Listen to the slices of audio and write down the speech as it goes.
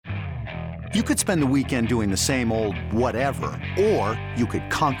You could spend the weekend doing the same old whatever, or you could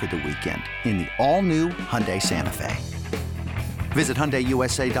conquer the weekend in the all-new Hyundai Santa Fe. Visit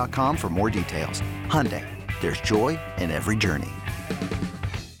HyundaiUSA.com for more details. Hyundai, there's joy in every journey.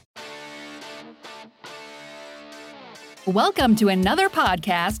 Welcome to another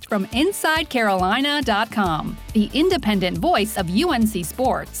podcast from InsideCarolina.com, the independent voice of UNC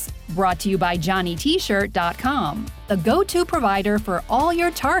Sports. Brought to you by JohnnyT-shirt.com, the go-to provider for all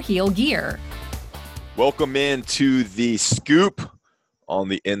your Tar Heel gear. Welcome into the Scoop on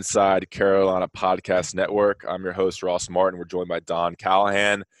the Inside Carolina Podcast Network. I'm your host, Ross Martin. We're joined by Don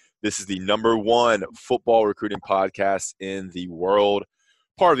Callahan. This is the #1 football recruiting podcast in the world,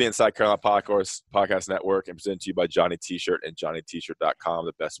 part of the Inside Carolina Podcast Network, and presented to you by Johnny T-shirt and JohnnyT-shirt.com,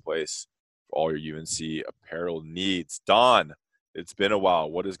 the best place for all your UNC apparel needs. Don, it's been a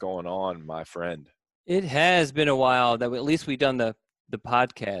while. What is going on, my friend? It has been a while that at least we've done the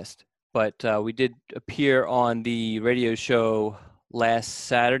podcast, but we did appear on the radio show last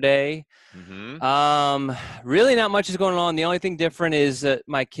Saturday. Really not much is going on. The only thing different is that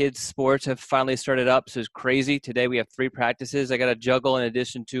my kids' sports have finally started up, so it's crazy. Today we have 3 practices I got to juggle in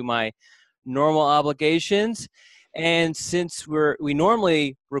addition to my normal obligations. And since we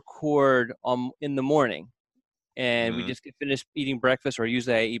normally record in the morning, and we just get finished eating breakfast, or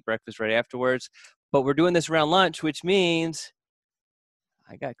usually I eat breakfast right afterwards. But we're doing this around lunch, which means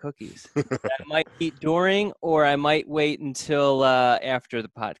I got cookies. I might eat during, or I might wait until after the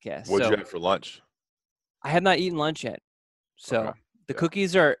podcast. What'd you have for lunch? I have not eaten lunch yet. So okay. The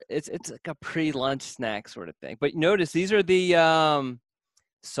cookies are, it's like a pre-lunch snack sort of thing. But notice these are the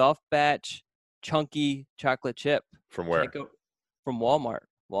soft batch chunky chocolate chip. From where? From Walmart.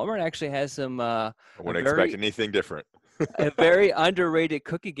 Walmart actually has some I wouldn't expect anything different. a very underrated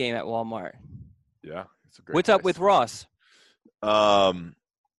cookie game at Walmart. Yeah. It's a great What's place. up with Ross? Yeah,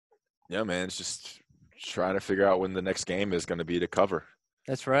 man, it's just trying to figure out when the next game is going to be to cover.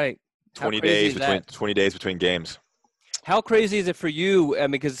 That's right. 20 days between games. How crazy is it for you?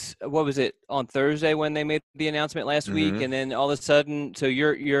 Because what was it on Thursday when they made the announcement last week, and then all of a sudden, so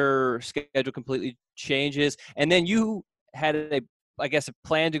your schedule completely changes, and then you had a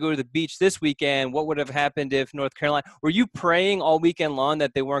plan to go to the beach this weekend. What would have happened if North Carolina? Were you praying all weekend long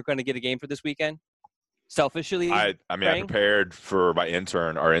that they weren't going to get a game for this weekend? Selfishly, I prepared for our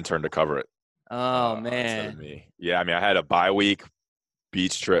intern to cover it. Oh man, instead of me. Yeah, I had a bye-week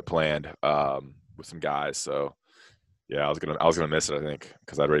beach trip planned with some guys, so yeah, I was gonna miss it, I think,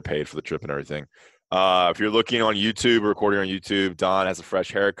 because I'd already paid for the trip and everything. If you're looking on YouTube, recording on YouTube, Don has a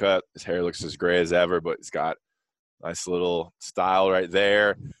fresh haircut. His hair looks as gray as ever, but he's got nice little style right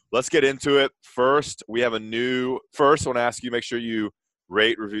there. Let's get into it. First, I want to ask you, make sure you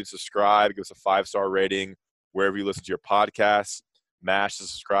rate, review, and subscribe. Give us a 5-star rating wherever you listen to your podcasts. Mash the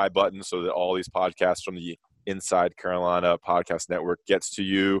subscribe button so that all these podcasts from the Inside Carolina Podcast Network gets to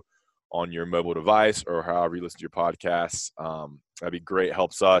you on your mobile device or however you listen to your podcasts. That'd be great.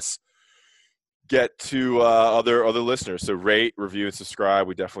 Helps us get to other listeners. So rate, review, and subscribe.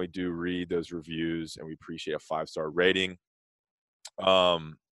 We definitely do read those reviews, and we appreciate a 5-star rating.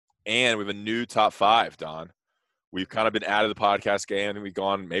 And we have a new top 5, Don. We've kind of been out of the podcast game. I think we've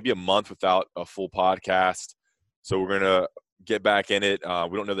gone maybe a month without a full podcast. So we're going to get back in it.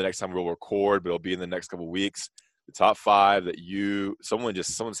 We don't know the next time we'll record, but it'll be in the next couple of weeks. The top 5 that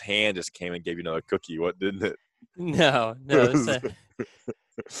someone's hand just came and gave you another cookie. What, didn't it? No.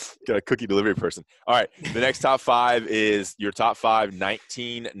 Got a cookie delivery person. All right. The next top 5 is your top 5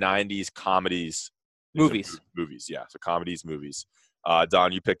 1990s comedies. Movies. Movies, yeah. So comedies, movies.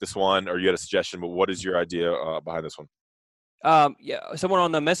 Don, you picked this one, or you had a suggestion, but what is your idea behind this one? Yeah, someone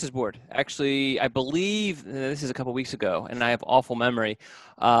on the message board. Actually, I believe this is a couple weeks ago, and I have awful memory.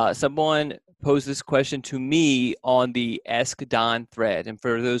 Someone posed this question to me on the Ask Don thread. And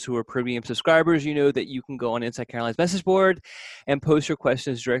for those who are premium subscribers, you know that you can go on Inside Carolina's message board and post your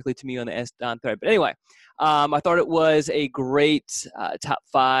questions directly to me on the Ask Don thread. But anyway, I thought it was a great top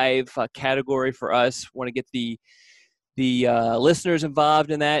 5 category for us. Want to get the listeners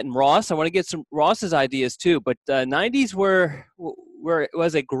involved in that, and Ross, I want to get some Ross's ideas too. But 90s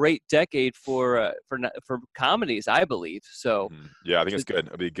was a great decade for comedies, I believe. So yeah, I think it's good.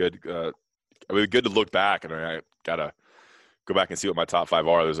 It'd be good. It would be good to look back, and I gotta go back and see what my top 5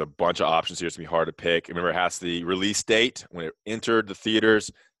 are. There's a bunch of options here. It's gonna be hard to pick. Remember, it has the release date when it entered the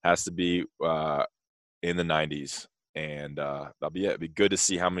theaters has to be in the 90s, and that'll be it. It'd be good to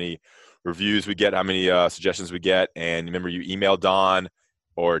see how many reviews we get, how many suggestions we get. And remember, you email Don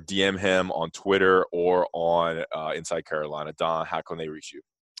or DM him on Twitter or on Inside Carolina. Don, how can they reach you?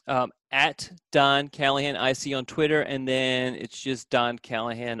 At Don Callahan IC on Twitter, and then it's just Don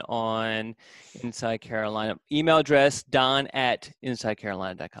Callahan on Inside Carolina. Email address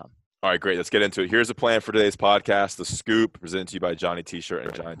don@insidecarolina.com. All right, great. Let's get into it. Here's the plan for today's podcast, The Scoop, presented to you by Johnny T-Shirt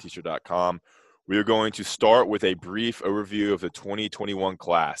and JohnnyT-Shirt.com. We are going to start with a brief overview of the 2021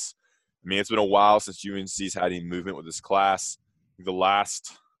 class. I mean, it's been a while since UNC's had any movement with this class. The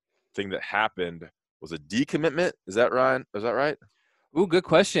last thing that happened was a decommitment. Is that right? Is that right? Ooh, good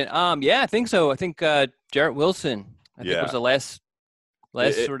question. Yeah, I think so. I think Jarrett Wilson, I think was the last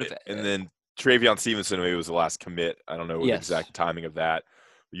sort of. And then Travion Stevenson, maybe was the last commit. I don't know the exact timing of that.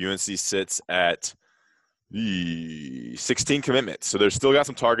 UNC sits at the 16 commitments. So there's still got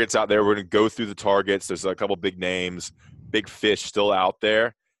some targets out there. We're going to go through the targets. There's a couple big names, big fish still out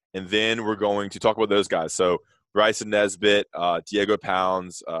there. And then we're going to talk about those guys. So Bryson Nesbitt, Diego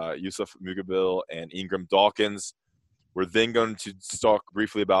Pounds, Yusuf Mugabil, and Ingram Dawkins. We're then going to talk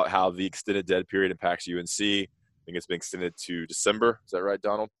briefly about how the extended dead period impacts UNC. I think it's been extended to December. Is that right,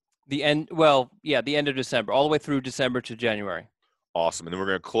 Donald? The end of December, all the way through December to January. Awesome. And then we're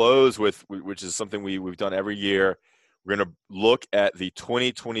going to close with, which is something we've done every year. We're going to look at the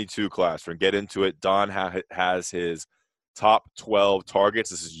 2022 class. We're going to get into it. Don has his top 12 targets.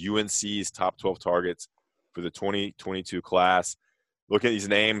 This is UNC's top 12 targets for the 2022 class. Look at these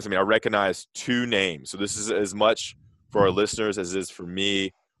names. I mean, I recognize two names. So this is as much for our listeners as it is for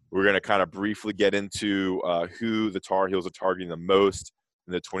me. We're going to kind of briefly get into who the Tar Heels are targeting the most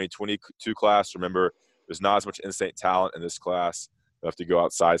in the 2022 class. Remember, there's not as much in-state talent in this class. They have to go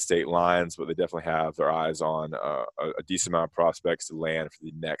outside state lines, but they definitely have their eyes on a decent amount of prospects to land for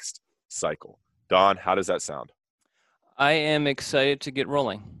the next cycle. Don, how does that sound? I am excited to get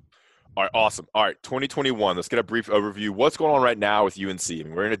rolling. All right, awesome. All right, 2021. Let's get a brief overview. What's going on right now with UNC? I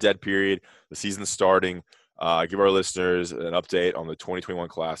mean, we're in a dead period. The season's starting. Give our listeners an update on the 2021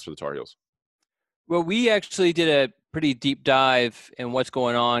 class for the Tar Heels. Well, we actually did a pretty deep dive in what's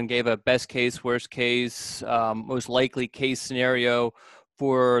going on, gave a best case, worst case, most likely case scenario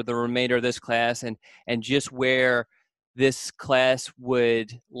for the remainder of this class and just where this class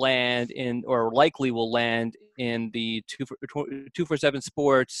would land in, or likely will land in the 247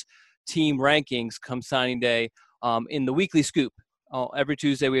 Sports team rankings come signing day in the weekly scoop. Every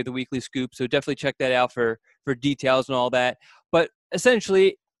Tuesday we have the weekly scoop, so definitely check that out for details and all that. But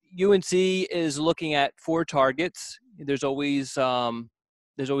essentially, UNC is looking at 4 targets. There's always a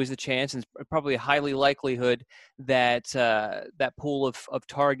chance, and probably a highly likelihood that that pool of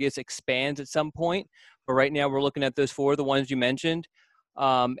targets expands at some point. But right now, we're looking at those 4, the ones you mentioned.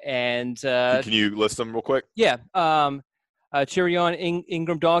 Can you list them real quick? Yeah. Chirion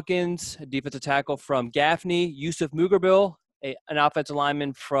Ingram Dawkins, a defensive tackle from Gaffney. Yusuf Mugabil, an offensive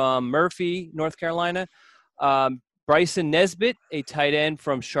lineman from Murphy, North Carolina. Bryson Nesbitt, a tight end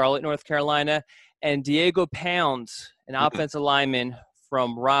from Charlotte, North Carolina. And Diego Pounds, an offensive lineman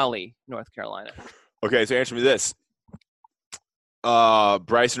from Raleigh, North Carolina. Okay, so answer me this.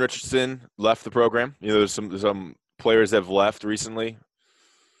 Bryson Richardson left the program. You know, there's some players that have left recently.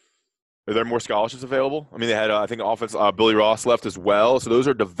 Are there more scholarships available? I mean, they had, I think, Billy Ross left as well. So those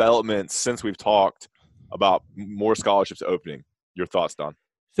are developments since we've talked about more scholarships opening. Your thoughts, Don?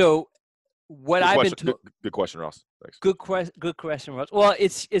 So what I've been good question, Ross. Thanks. Good question, Ross. Well,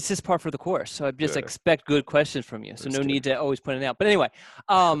 it's just par for the course. So I just expect good questions from you. So no need to always point it out. But anyway,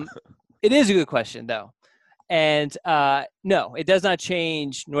 it is a good question, though. And no, it does not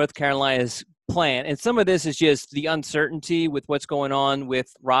change North Carolina's plan. And some of this is just the uncertainty with what's going on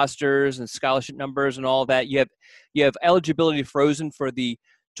with rosters and scholarship numbers and all that. You have eligibility frozen for the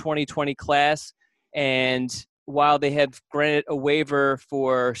 2020 class. And while they have granted a waiver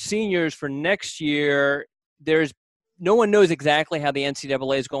for seniors for next year, no one knows exactly how the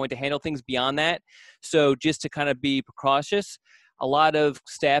NCAA is going to handle things beyond that. So just to kind of be precautious, a lot of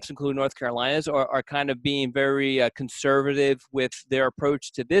staffs, including North Carolina's, are kind of being very conservative with their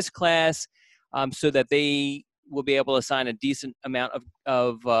approach to this class, so that they will be able to assign a decent amount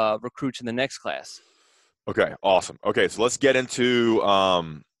of recruits in the next class. Okay, awesome. Okay, so let's get into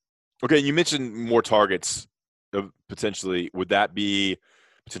okay, you mentioned more targets potentially. Would that be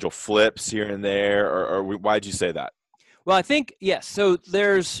potential flips here and there, or why did you say that? Well, I think, yes. So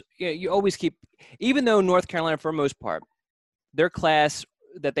you always keep, even though North Carolina, for the most part, their class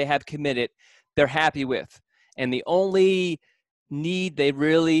that they have committed, they're happy with. And the only need they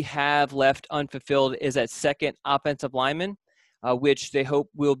really have left unfulfilled is that second offensive lineman, which they hope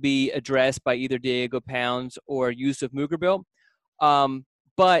will be addressed by either Diego Pounds or Yusuf Mugabil.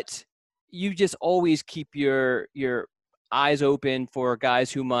 But you just always keep your eyes open for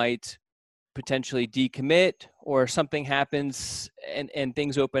guys who might potentially decommit, or something happens and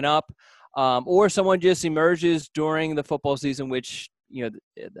things open up, or someone just emerges during the football season, which, the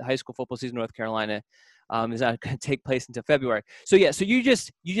high school football season in North Carolina is not going to take place until February. So you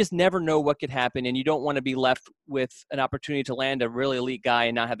just never know what could happen, and you don't want to be left with an opportunity to land a really elite guy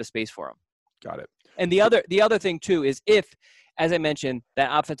and not have the space for him. Got it. And the other thing too is, if, as I mentioned, that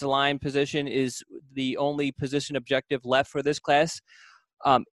offensive line position is the only position objective left for this class,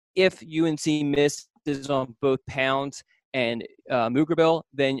 if UNC misses on both Pounds and Mugerbill,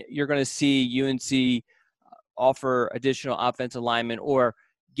 then you're going to see UNC offer additional offensive linemen or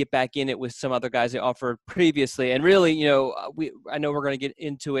get back in it with some other guys they offered previously. And really, I know we're going to get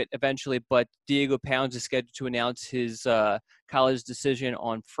into it eventually, but Diego Pounds is scheduled to announce his college decision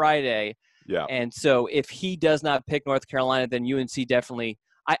on Friday. Yeah. And so if he does not pick North Carolina, then UNC definitely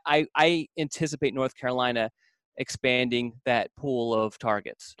 – I anticipate North Carolina expanding that pool of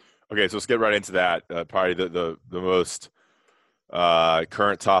targets. Okay, so let's get right into that. Probably the most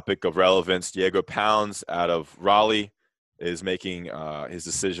current topic of relevance. Diego Pounds out of Raleigh is making his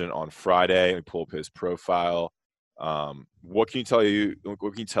decision on Friday. Let me pull up his profile. What can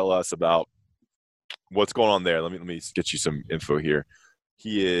you tell us about what's going on there? Let me get you some info here.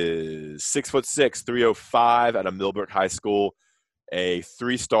 He is 6'6", 305 out of Millbrook High School, a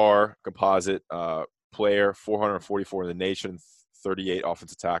 3-star composite player, 444 in the nation, 38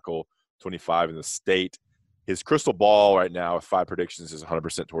 offensive tackle, 25 in the state. His crystal ball right now with 5 predictions is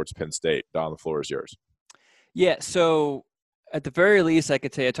 100% towards Penn State. Don, the floor is yours. Yeah, so at the very least, I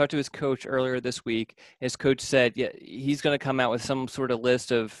could tell you, I talked to his coach earlier this week. His coach said, yeah, he's going to come out with some sort of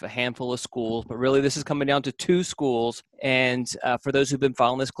list of a handful of schools, but really this is coming down to 2 schools. And for those who've been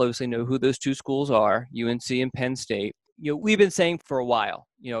following this closely, know who those 2 schools are, UNC and Penn State. We've been saying for a while,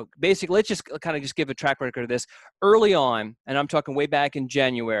 basically, let's just kind of give a track record of this. Early on, and I'm talking way back in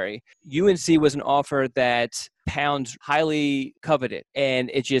January, UNC was an offer that Pounds highly coveted,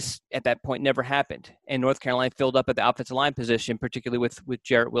 and it just, at that point, never happened. And North Carolina filled up at the offensive line position, particularly with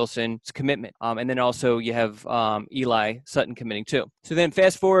Jarrett Wilson's commitment. And then also you have Eli Sutton committing too. So then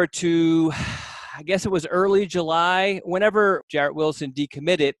fast forward to, I guess it was early July, whenever Jarrett Wilson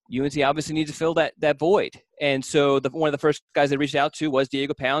decommitted, UNC obviously needs to fill that void. And so one of the first guys they reached out to was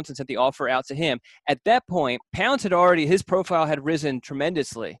Diego Pounds and sent the offer out to him. At that point, Pounds his profile had risen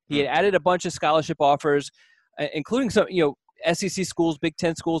tremendously. He had added a bunch of scholarship offers, including some, SEC schools, Big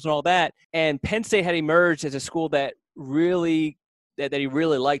Ten schools and all that. And Penn State had emerged as a school that that he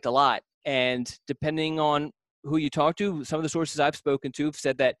really liked a lot. And depending on who you talk to, some of the sources I've spoken to have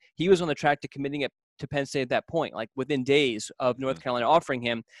said that he was on the track to committing it to Penn State at that point, like within days of North Carolina offering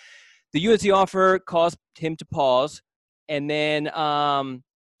him. The UNC offer caused him to pause. And then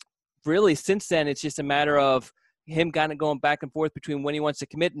really since then, it's just a matter of him kind of going back and forth between when he wants to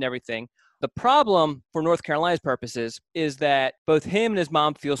commit and everything. The problem for North Carolina's purposes is that both him and his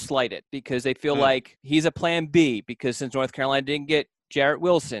mom feel slighted because they feel like he's a plan B, because since North Carolina didn't get Jarrett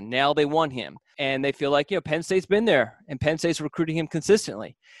Wilson, now they want him. And they feel like, Penn State's been there and Penn State's recruiting him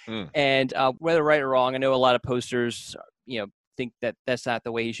consistently. And whether right or wrong, I know a lot of posters, think that that's not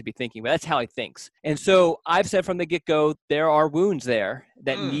the way he should be thinking, but that's how he thinks. And so I've said from the get-go, there are wounds there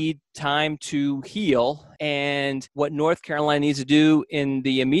that need time to heal. And what North Carolina needs to do in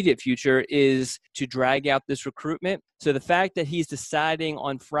the immediate future is to drag out this recruitment. So the fact that he's deciding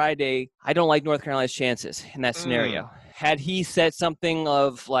on Friday, I don't like North Carolina's chances in that scenario. Had he said something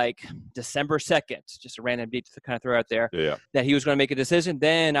of like December 2nd, just a random date to kind of throw out there, that he was going to make a decision,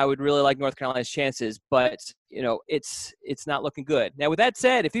 then I would really like North Carolina's chances. But, it's not looking good. Now, with that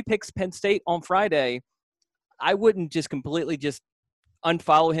said, if he picks Penn State on Friday, I wouldn't just completely just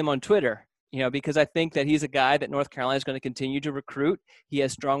unfollow him on Twitter, because I think that he's a guy that North Carolina is going to continue to recruit. He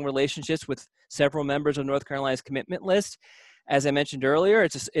has strong relationships with several members of North Carolina's commitment list. As I mentioned earlier,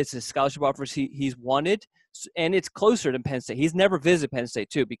 it's a scholarship offer he's wanted, and it's closer to Penn State. He's never visited Penn State,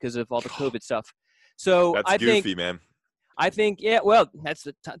 too, because of all the COVID stuff. So that's goofy, man. I think, that's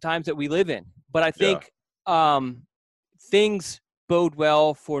the times that we live in. But I think things bode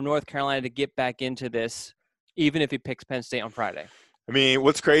well for North Carolina to get back into this, even if he picks Penn State on Friday. I mean,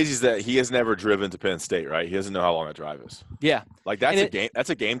 what's crazy is that he has never driven to Penn State, right? He doesn't know how long that drive is. Yeah. Like, that's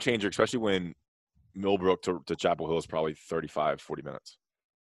a game changer, especially when Millbrook to Chapel Hill is probably 35, 40 minutes.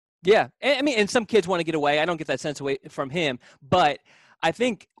 Yeah. And some kids want to get away. I don't get that sense away from him. But I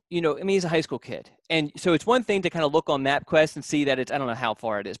think, he's a high school kid. And so it's one thing to kind of look on MapQuest and see that I don't know how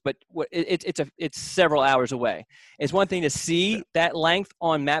far it is, but it's several hours away. It's one thing to see that length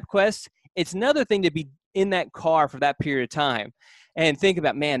on MapQuest. It's another thing to be in that car for that period of time and think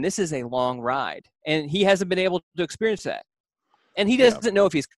about, man, this is a long ride. And he hasn't been able to experience that. And he doesn't know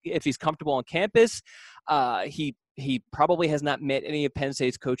if he's comfortable on campus. He probably has not met any of Penn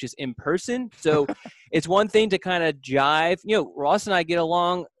State's coaches in person. So it's one thing to kind of jive. Ross and I get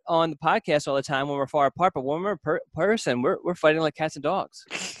along on the podcast all the time when we're far apart, but when we're in person, we're fighting like cats and dogs.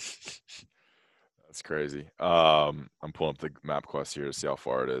 That's crazy. I'm pulling up the MapQuest here to see how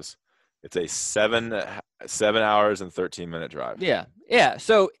far it is. It's a 7 hours and 13-minute drive. Yeah.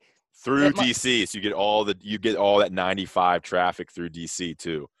 So through DC, so you get all that 95 traffic through DC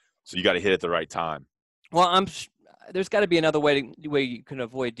too. So you got to hit it the right time. Well, there's got to be another way you can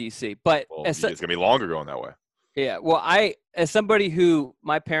avoid DC, but it's gonna be longer going that way. Yeah. Well, as somebody who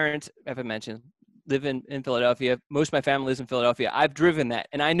my parents, as I mentioned, live in Philadelphia. Most of my family lives in Philadelphia. I've driven that,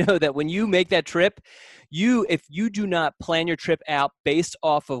 and I know that when you make that trip, if you do not plan your trip out based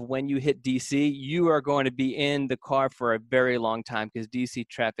off of when you hit DC, you are going to be in the car for a very long time because DC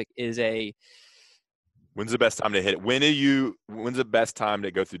traffic is a. When's the best time to hit it? When's the best time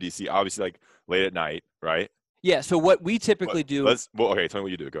to go through DC? Obviously, like late at night, right? Yeah. So what we typically do. Okay. Tell me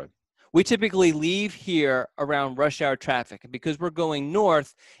what you do. Go ahead. We typically leave here around rush hour traffic. Because we're going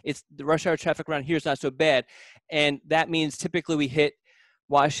north, the rush hour traffic around here is not so bad. And that means typically we hit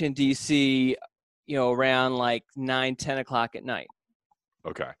Washington, D.C., around like 9, 10 o'clock at night.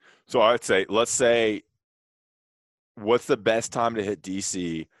 Okay. So let's say, what's the best time to hit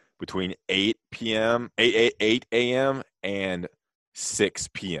D.C. between 8 a.m. and 6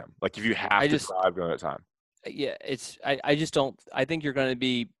 p.m.? Like if you have to drive during that time. Yeah, I just don't – I think you're going to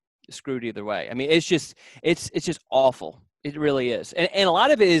be – screwed either way. I mean, it's just awful. It really is. And a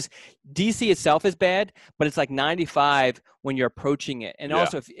lot of it is DC itself is bad, but it's like 95 when you're approaching it. And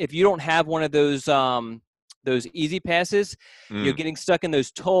also if you don't have one of those easy passes, you're getting stuck in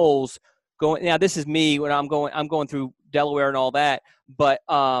those tolls going. Now this is me when I'm going through Delaware and all that, but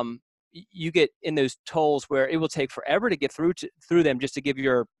you get in those tolls where it will take forever to get through them just to give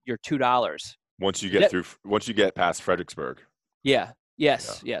your $2. Once you get past Fredericksburg. Yeah.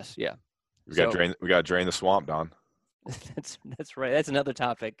 Yes. We got to drain the swamp, Don. That's right. That's another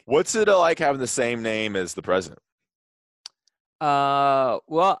topic. What's it like having the same name as the president?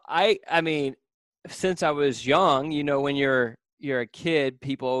 Well, I mean, since I was young, when you're a kid,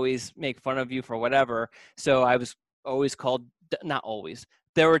 people always make fun of you for whatever. So I was always called, not always.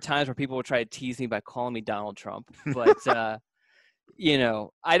 There were times where people would try to tease me by calling me Donald Trump, but I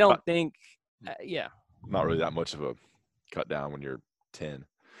don't think, Not really that much of a cut down when you're 10.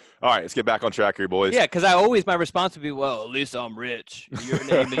 All right, let's get back on track here, boys. Yeah, because my response would be, well, at least I'm rich. Your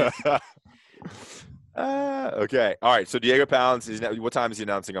name is. Okay. All right. So Diego Pounds, what time is he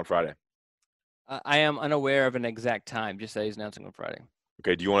announcing on Friday? I am unaware of an exact time. Just that he's announcing on Friday.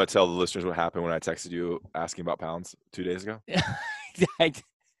 Okay. Do you want to tell the listeners what happened when I texted you asking about Pounds 2 days ago?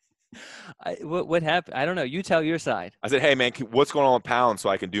 What happened? I don't know. You tell your side. I said, hey, man, what's going on with Pounds so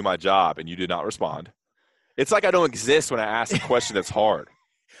I can do my job? And you did not respond. It's like I don't exist when I ask a question that's hard.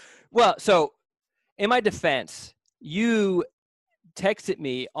 Well, so in my defense, you texted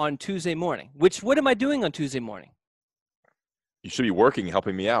me on Tuesday morning. What am I doing on Tuesday morning? You should be working,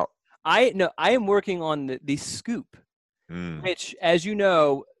 helping me out. I am working on the scoop, which, as you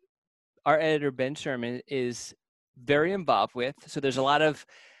know, our editor Ben Sherman is very involved with. So there's a lot of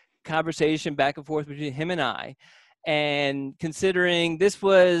conversation back and forth between him and I. And considering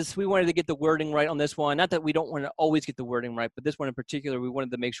we wanted to get the wording right on this one. Not that we don't want to always get the wording right, but this one in particular, we wanted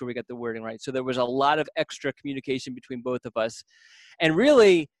to make sure we got the wording right. So there was a lot of extra communication between both of us. And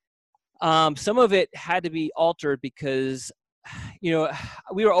really, some of it had to be altered because,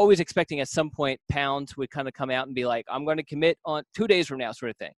 we were always expecting at some point Pounds would kind of come out and be like, I'm going to commit on 2 days from now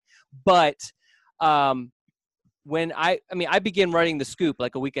sort of thing. But when I began writing the scoop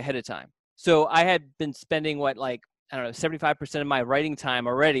like a week ahead of time. So I had been spending 75% of my writing time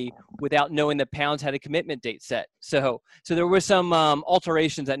already without knowing that Pounds had a commitment date set. So there were some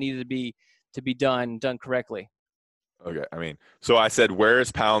alterations that needed to be done correctly. Okay. So I said, where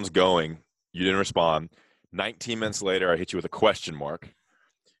is Pounds going? You didn't respond. 19 minutes later, I hit you with a question mark.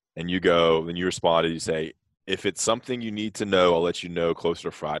 And you responded, you say, if it's something you need to know, I'll let you know closer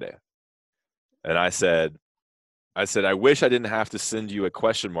to Friday. And I said, I wish I didn't have to send you a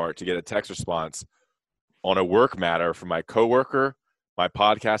question mark to get a text response on a work matter from my coworker, my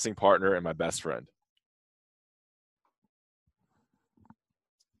podcasting partner, and my best friend.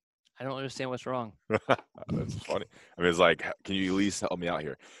 I don't understand what's wrong. That's funny. It's like, can you at least help me out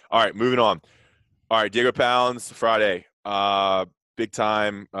here? All right, moving on. All right, Diego Pounds, Friday. Big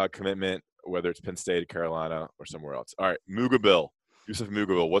time commitment, whether it's Penn State, Carolina, or somewhere else. All right, Yusuf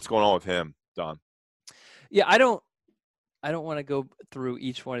Mugabil. What's going on with him, Don? Yeah, I don't want to go through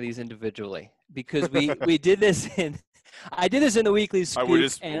each one of these individually because we did this in I did this in the weekly scoop. All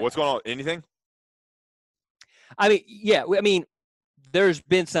right, what's going on? Anything? I mean, yeah. I mean, there's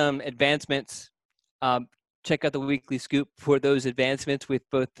been some advancements. Check out the weekly scoop for those advancements with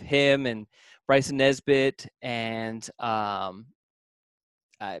both him and Bryson Nesbitt. And I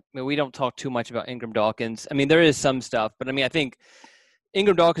mean, we don't talk too much about Ingram Dawkins. I mean, there is some stuff, but I mean, I think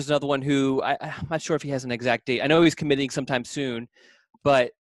Ingram Dawkins is another one who I'm not sure if he has an exact date. I know he's committing sometime soon,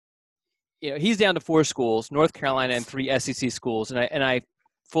 but he's down to 4 schools, North Carolina and 3 SEC schools, and I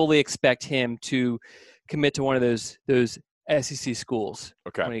fully expect him to commit to one of those SEC schools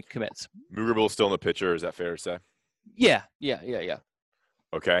when he commits. Mugerbill's still in the picture. Is that fair to say? Yeah.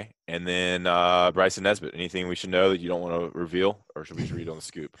 Okay. And then Bryson Nesbitt. Anything we should know that you don't want to reveal, or should we just read on the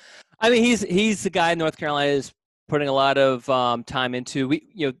scoop? I mean, he's the guy North Carolina is putting a lot of time into.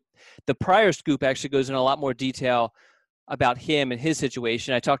 The prior scoop actually goes in a lot more detail about him and his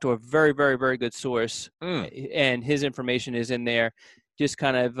situation. I talked to a very, very, very good source, and his information is in there, just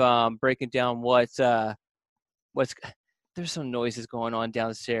kind of breaking down what's there's some noises going on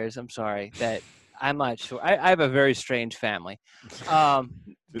downstairs. I'm sorry that I'm not sure. I have a very strange family. But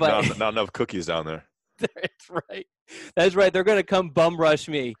not enough cookies down there. That's right. That's right. They're going to come bum rush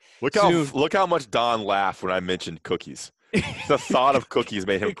me. Look how much Don laughed when I mentioned cookies. The thought of cookies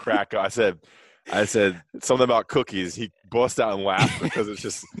made him crack up. I said something about cookies. He bust out and laughed because it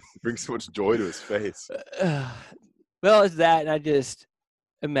just brings so much joy to his face. Well, it's that, and I just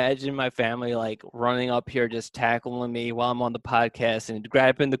imagine my family like running up here, just tackling me while I'm on the podcast and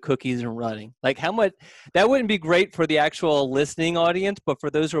grabbing the cookies and running. Like, how much that wouldn't be great for the actual listening audience, but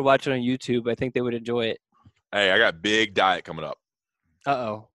for those who are watching on YouTube, I think they would enjoy it. Hey, I got a big diet coming up.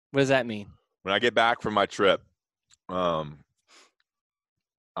 Uh-oh. What does that mean? When I get back from my trip, I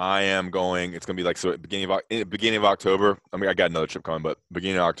am going. It's going to be like beginning of October. I mean, I got another trip coming, but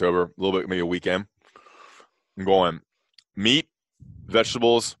beginning of October, a little bit, maybe a weekend. I'm going meat,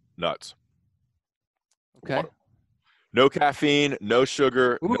 vegetables, nuts. Okay. Water. No caffeine, no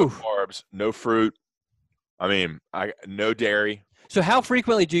sugar, Ooh. no carbs, no fruit. I mean, no dairy. So how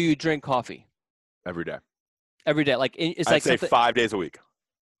frequently do you drink coffee? Every day. Every day. Like it's I'd like say 5 days a week.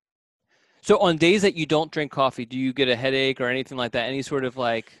 So on days that you don't drink coffee, do you get a headache or anything like that? Any sort of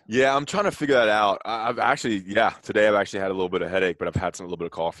like? Yeah, I'm trying to figure that out. Today I've actually had a little bit of headache, but I've had a little bit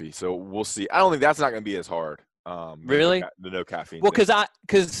of coffee. So we'll see. I don't think that's not going to be as hard. Really? The no caffeine. Well,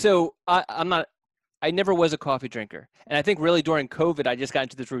 I never was a coffee drinker. And I think really during COVID, I just got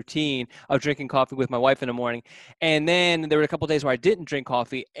into this routine of drinking coffee with my wife in the morning. And then there were a couple of days where I didn't drink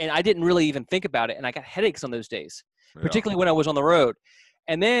coffee and I didn't really even think about it. And I got headaches on those days, particularly when I was on the road.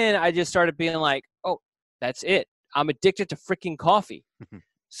 And then I just started being like, oh, that's it. I'm addicted to freaking coffee.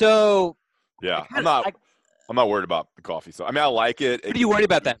 So yeah, I'm not worried about the coffee. So I mean, I like it. What are you worried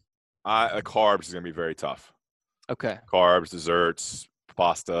about then? Carbs is going to be very tough. Okay. Carbs, desserts,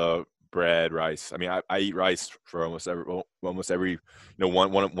 pasta, bread, rice. I mean, I eat rice for almost every one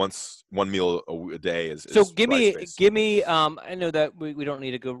meal a day is. So give me. I know that we don't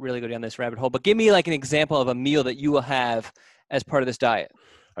need to really go down this rabbit hole, but give me like an example of a meal that you will have as part of this diet.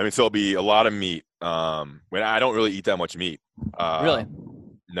 I mean, so it'll be a lot of meat. When I don't really eat that much meat. Really?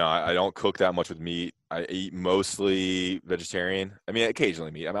 No, I don't cook that much with meat. I eat mostly vegetarian. I mean,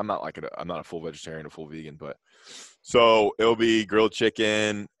 occasionally meat. I'm not a full vegetarian or full vegan, but so it'll be grilled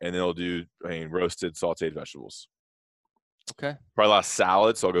chicken, and then it'll do roasted, sautéed vegetables. Okay. Probably a lot of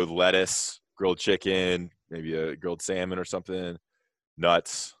salad. So I'll go with lettuce, grilled chicken, maybe a grilled salmon or something,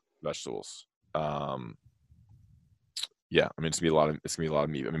 nuts, vegetables. Yeah, I mean it's gonna be a lot of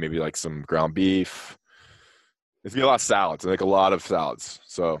meat. I mean maybe like some ground beef. It's gonna be a lot of salads. I make a lot of salads.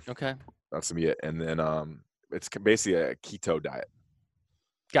 So okay, that's gonna be it. And then it's basically a keto diet.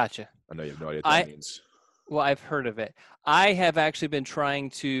 Gotcha. I know you have no idea what that means. Well, I've heard of it. I have actually been trying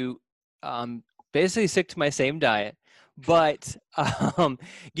to basically stick to my same diet, but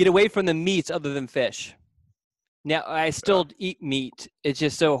get away from the meats other than fish. Now I still eat meat. It's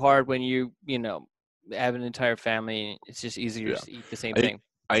just so hard when you have an entire family. It's just easier to eat the same thing.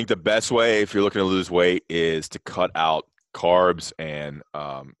 I think the best way if you're looking to lose weight is to cut out carbs and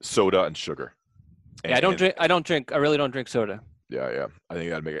soda and sugar. I really don't drink soda. Yeah. I think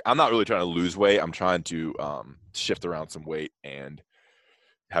that'd make it. I'm not really trying to lose weight. I'm trying to shift around some weight and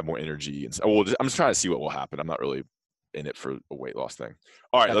have more energy. And I'm just trying to see what will happen. I'm not really in it for a weight loss thing.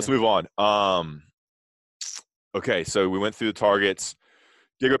 All right, Let's move on. Okay, so we went through the targets.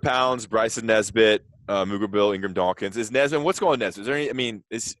 Gigapounds, Bryson Nesbitt, Mugerbill, Ingram Dawkins. Is Nesbitt? What's going on, Nesbitt? Is there any? I mean,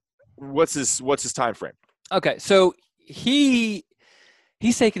 what's his time frame? Okay, so he's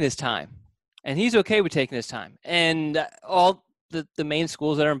taking his time, and he's okay with taking his time. And the main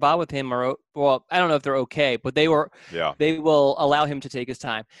schools that are involved with him are, well, I don't know if they're okay, but they will allow him to take his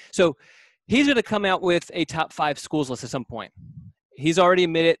time. So he's going to come out with a top 5 schools list at some point. He's already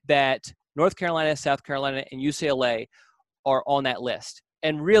admitted that North Carolina, South Carolina, and UCLA are on that list.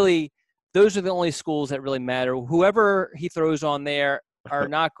 And really, those are the only schools that really matter. Whoever he throws on there are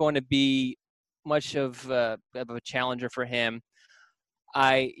not going to be much of a challenger for him.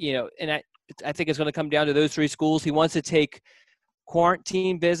 I think it's going to come down to those 3 schools. He wants to take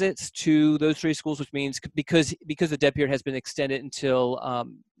quarantine visits to those 3 schools, which means because the dead period has been extended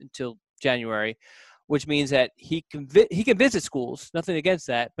until January, which means that he can visit schools. Nothing against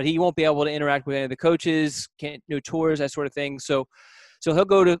that, but he won't be able to interact with any of the coaches, can't do tours, that sort of thing. So he'll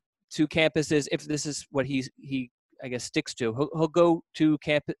go to campuses if this is what he I guess sticks to. He'll go to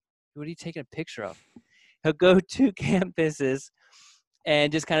campus. What are you taking a picture of? He'll go to campuses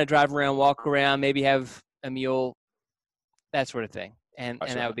and just kind of drive around, walk around, maybe have a meal, that sort of thing. And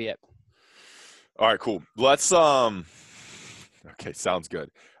that would be it. All right, cool. Let's okay, sounds good.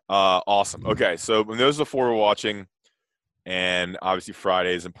 Awesome. Okay, so those are the 4 we're watching, and obviously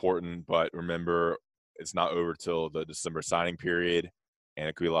Friday is important, but remember it's not over till the December signing period, and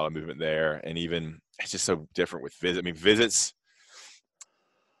it could be a lot of movement there. And even it's just so different with visits.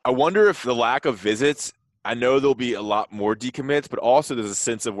 I wonder if the lack of visits, I know there'll be a lot more decommits, but also there's a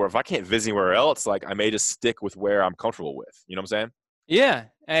sense of where if I can't visit anywhere else, like I may just stick with where I'm comfortable with. You know what I'm saying? Yeah,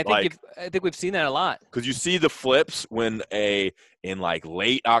 and I think we've seen that a lot. Because you see the flips when in like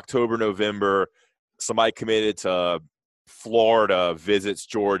late October, November, somebody committed to Florida, visits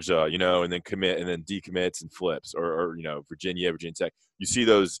Georgia, and then commit and then decommits and flips, or Virginia Tech. You see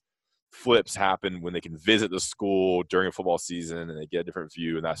those flips happen when they can visit the school during a football season and they get a different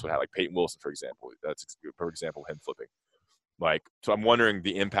view, and that's what happened. Like Peyton Wilson, for example. That's a perfect example of him flipping. So I'm wondering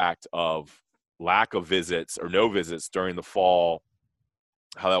the impact of lack of visits or no visits during the fall,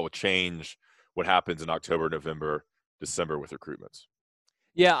 how that will change what happens in October, November, December with recruitments.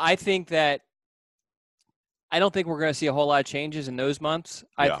 Yeah, I don't think we're going to see a whole lot of changes in those months.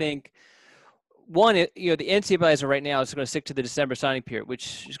 I think one, the NCAA as of right now is going to stick to the December signing period,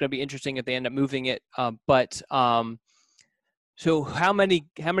 which is going to be interesting if they end up moving it. So how many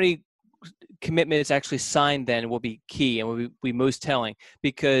commitments actually signed then will be key and will be most telling,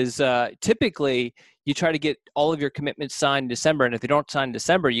 because typically you try to get all of your commitments signed in December, and if they don't sign in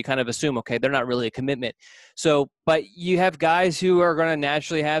December, you kind of assume, okay, they're not really a commitment. So, but you have guys who are going to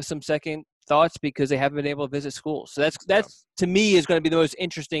naturally have some second thoughts because they haven't been able to visit schools. So that's to me is going to be the most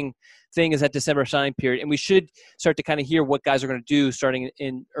interesting thing, is that December signing period, and we should start to kind of hear what guys are going to do starting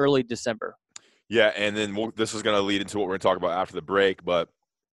in early December. Yeah, and then this is going to lead into what we're going to talk about after the break, but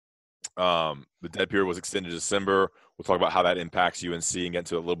the dead period was extended to December. We'll talk about how that impacts UNC and get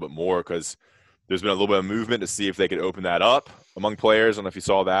into it a little bit more, because there's been a little bit of movement to see if they could open that up among players. I don't know if you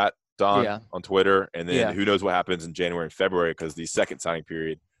saw that, Don, on Twitter. And then who knows what happens in January and February, because the second signing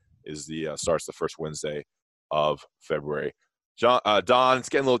period is starts the first Wednesday of February. Don, it's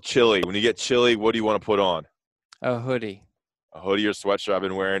getting a little chilly. When you get chilly, what do you want to put on? A hoodie. A hoodie or sweatshirt. I've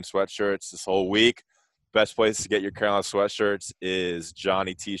been wearing sweatshirts this whole week. Best place to get your Carolina sweatshirts is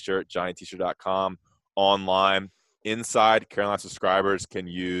Johnny T-Shirt, johnnyt-shirt.com. Online. Inside, Carolina subscribers can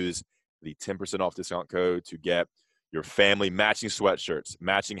use the 10% off discount code to get your family matching sweatshirts,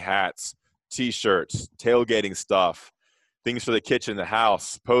 matching hats, T-shirts, tailgating stuff, things for the kitchen, the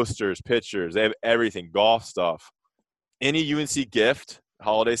house, posters, pictures. They have everything, golf stuff. Any UNC gift,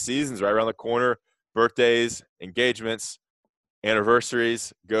 holiday season's right around the corner, birthdays, engagements,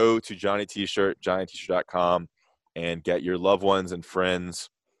 anniversaries, go to Johnny T-Shirt, johnnyt-shirt.com, and get your loved ones and friends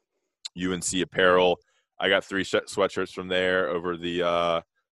UNC apparel. I got 3 sweatshirts from there over the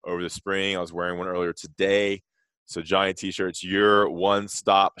spring. I was wearing one earlier today. So Johnny T-Shirts, your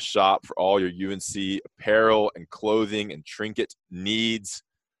one-stop shop for all your UNC apparel and clothing and trinket needs.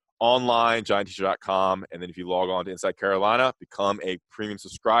 Online, johnnyt-shirt.com. And then if you log on to Inside Carolina, become a premium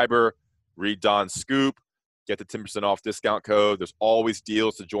subscriber, read Don's scoop, get the 10% off discount code. There's always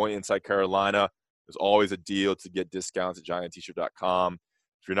deals to join Inside Carolina. There's always a deal to get discounts at johnnyt-shirt.com.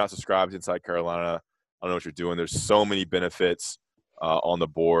 If you're not subscribed to Inside Carolina, I don't know what you're doing. There's so many benefits on the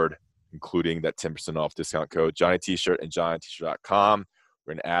board, including that 10% off discount code, Johnny T-Shirt and johnnyt-shirt.com.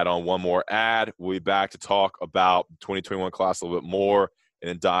 We're going to add on one more ad. We'll be back to talk about the 2021 class a little bit more, and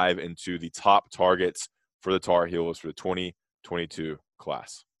then dive into the top targets for the Tar Heels for the 2022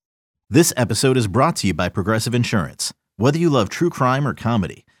 class. This episode is brought to you by Progressive Insurance. Whether you love true crime or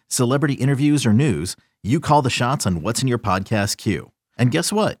comedy, celebrity interviews or news, you call the shots on what's in your podcast queue. And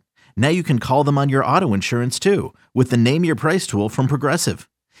guess what? Now you can call them on your auto insurance too with the Name Your Price tool from Progressive.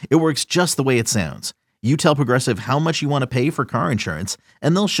 It works just the way it sounds. You tell Progressive how much you want to pay for car insurance,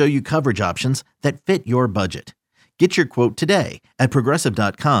 and they'll show you coverage options that fit your budget. Get your quote today at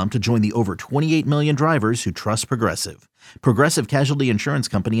Progressive.com to join the over 28 million drivers who trust Progressive. Progressive Casualty Insurance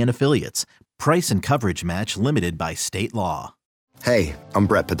Company and Affiliates. Price and coverage match limited by state law. Hey, I'm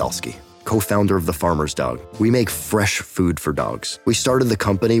Brett Podolsky, co-founder of The Farmer's Dog. We make fresh food for dogs. We started the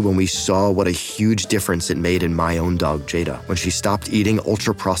company when we saw what a huge difference it made in my own dog, Jada, when she stopped eating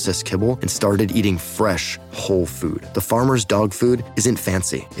ultra-processed kibble and started eating fresh, whole food. The Farmer's Dog food isn't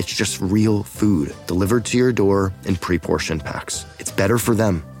fancy. It's just real food delivered to your door in pre-portioned packs. It's better for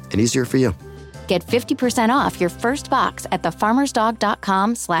them and easier for you. Get 50% off your first box at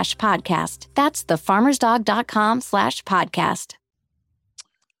thefarmersdog.com/podcast. That's thefarmersdog.com/podcast.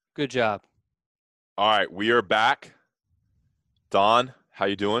 Good job. All right, we are back. Don, how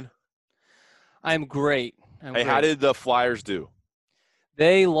you doing? I'm great. How did the Flyers do?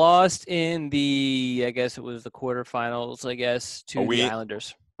 They lost in the, I guess it was the quarterfinals, to the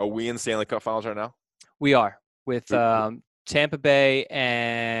Islanders. Are we in Stanley Cup Finals right now? We are, with Tampa Bay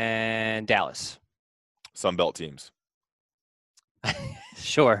and Dallas. Sunbelt teams.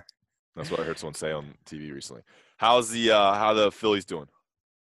 Sure. That's what I heard someone say on TV recently. How's how the Phillies doing?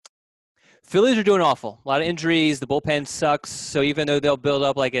 Phillies are doing awful. A lot of injuries. The bullpen sucks. So even though they'll build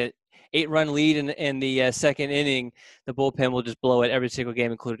up like an 8-run lead in the second inning, the bullpen will just blow it every single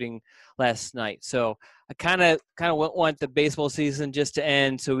game, including last night. So I kind of want the baseball season just to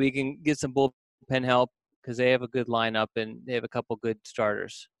end so we can get some bullpen help because they have a good lineup and they have a couple good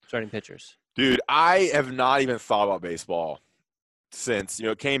starting pitchers. Dude, I have not even thought about baseball since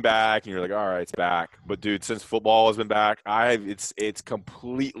it came back, and you're like, all right, it's back. But dude, since football has been back, it's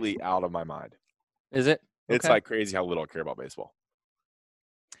completely out of my mind. Is it? It's Okay. like crazy how little I care about baseball.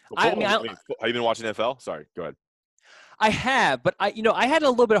 I mean, have you been watching NFL? Sorry, go ahead. I have, but I had a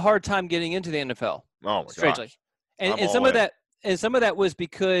little bit of hard time getting into the NFL. Oh my strangely, gosh. and some of that was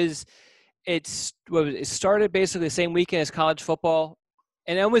because it started basically the same weekend as college football.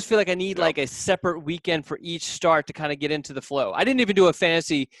 And I always feel like I need like a separate weekend for each start to kind of get into the flow. I didn't even do a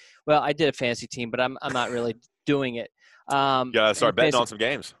fantasy. Well, I did a fantasy team, but I'm not really doing it. You gotta start betting on some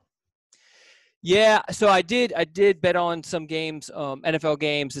games. Yeah, so I did bet on some games, NFL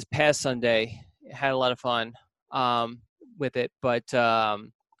games this past Sunday. Had a lot of fun with it, but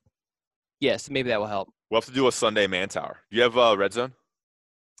yes, maybe that will help. We'll have to do a Sunday Man Tower. Do you have Red Zone?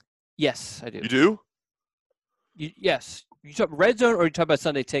 Yes, I do. You do? Yes. You talk Red Zone or you talk about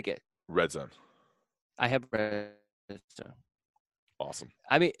Sunday Ticket? Red Zone. I have Red Zone. Awesome.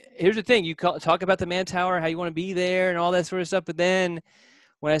 I mean, here's the thing. You talk about the Man Tower, how you want to be there and all that sort of stuff. But then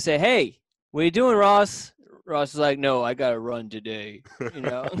when I say, hey, what are you doing, Ross? Ross is like, no, I got to run today.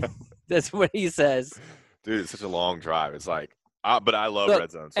 That's what he says. Dude, it's such a long drive. It's like, but I love Red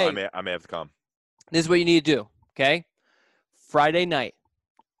Zone, so hey, I may have to come. This is what you need to do, okay? Friday night,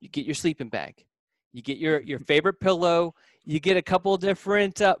 you get your sleeping bag. You get your favorite pillow. You get a couple of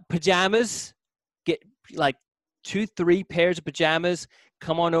different pajamas. Get like 2-3 pairs of pajamas.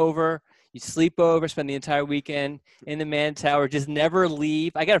 Come on over. You sleep over, spend the entire weekend in the Man Tower. Just never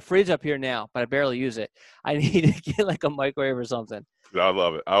leave. I got a fridge up here now, but I barely use it. I need to get like a microwave or something. I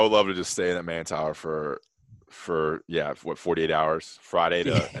love it. I would love to just stay in that Man Tower for 48 hours, Friday and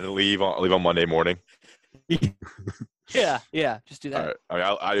then leave on Monday morning. Yeah, just do that. All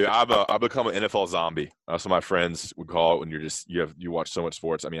right. I mean, I've become an NFL zombie. That's what my friends would call it when you watch so much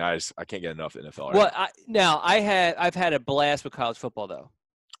sports. I mean, I can't get enough NFL. Well, I've had a blast with college football though.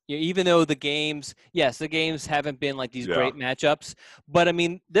 Even though the games haven't been like these great matchups, but I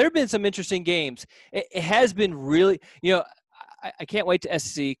mean, there have been some interesting games. It has been really, I can't wait to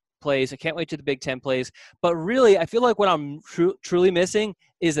SEC plays. I can't wait to the Big Ten plays. But really, I feel like what I'm truly missing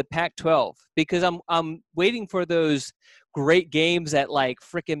is the Pac-12 because I'm waiting for those great games at like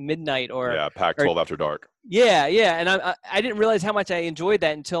freaking midnight or Pac-12 after dark. Yeah, and I didn't realize how much I enjoyed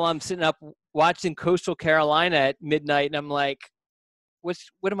that until I'm sitting up watching Coastal Carolina at midnight, and I'm like, what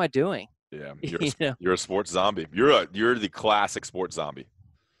am I doing? Yeah, you're a sports zombie. You're the classic sports zombie.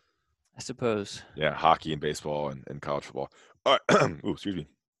 I suppose. Yeah, hockey and baseball and college football. All right. Ooh, excuse me.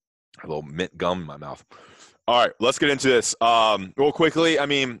 A little mint gum in my mouth. All right, let's get into this. Real quickly, I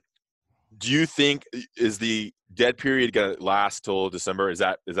mean, do you think is the dead period going to last till December? Is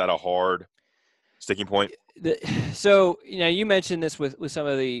that a hard sticking point? So, you mentioned this with some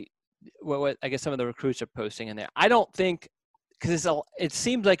of the what I guess some of the recruits are posting in there. I don't think because it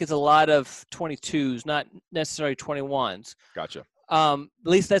seems like it's a lot of 22s, not necessarily 21s. Gotcha. At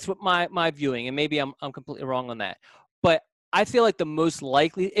least that's what my viewing, and maybe I'm completely wrong on that. But I feel like the most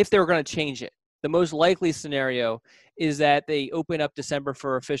likely, if they were going to change it, the most likely scenario is that they open up December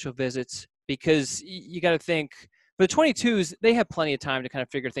for official visits because you got to think for the 22s, they have plenty of time to kind of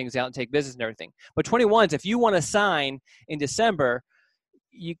figure things out and take business and everything. But 21s, if you want to sign in December,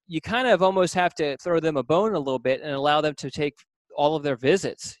 you kind of almost have to throw them a bone a little bit and allow them to take all of their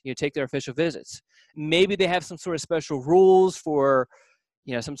visits, take their official visits. Maybe they have some sort of special rules for,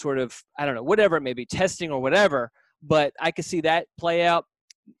 some sort of, I don't know, whatever it may be, testing or whatever, but I could see that play out.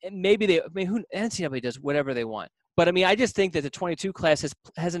 Maybe NCAA does whatever they want. But I just think that the 22 class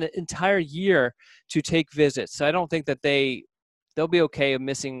has an entire year to take visits. So I don't think that they'll be okay of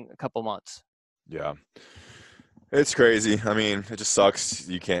missing a couple months. Yeah. It's crazy. It just sucks.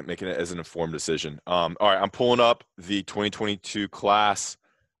 You can't make it as an informed decision. All right, I'm pulling up the 2022 class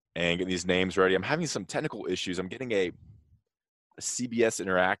and getting these names ready. I'm having some technical issues. I'm getting a CBS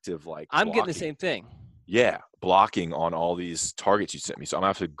Interactive I'm getting the same thing. Yeah, blocking on all these targets you sent me. So I'm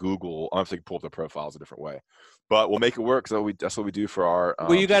going to have to pull up the profiles a different way. But we'll make it work. So that's what we do for our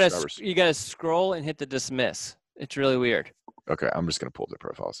well, you gotta scroll and hit the dismiss. It's really weird. Okay, I'm just going to pull up the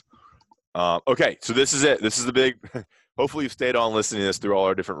profiles. Okay, so this is it. This is the big – hopefully you've stayed on listening to this through all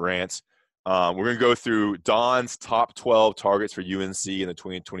our different rants. We're going to go through Don's top 12 targets for UNC in the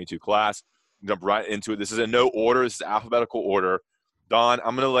 2022 class. Jump right into it. This is in no order. This is alphabetical order. Don,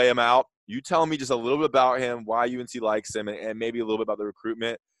 I'm going to lay him out. You tell me just a little bit about him, why UNC likes him, and maybe a little bit about the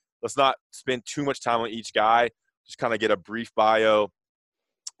recruitment. Let's not spend too much time on each guy. Just kind of get a brief bio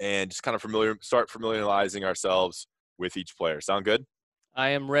and just kind of start familiarizing ourselves with each player. Sound good? I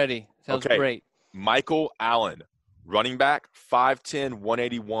am ready. Sounds great. Michael Allen, running back, 5'10",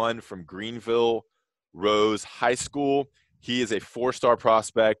 181 from Greenville Rose High School. He is a four-star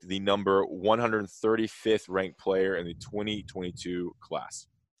prospect, the number 135th ranked player in the 2022 class.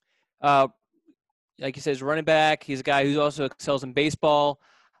 Like you said, he's a running back. He's a guy who also excels in baseball.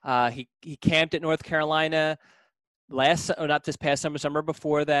 He camped at North Carolina not this past summer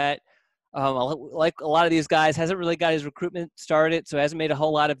before that. Like a lot of these guys, hasn't really got his recruitment started, so hasn't made a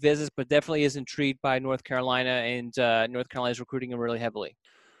whole lot of visits, but definitely is intrigued by North Carolina, and North Carolina is recruiting him really heavily.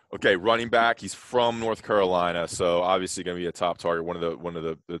 Okay, running back. He's from North Carolina, so obviously going to be a top target. One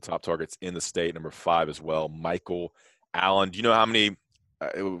of the top targets in the state, number 5 as well. Michael Allen. Do you know how many?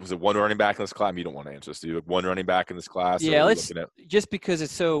 Was it one running back in this class? You don't want to answer this. Do you have one running back in this class? Yeah, just because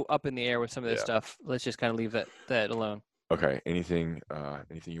it's so up in the air with some of this stuff, let's just kind of leave that alone. Okay. Anything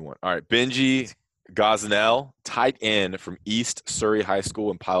you want. All right. Benji Gosnell, tight end from East Surrey High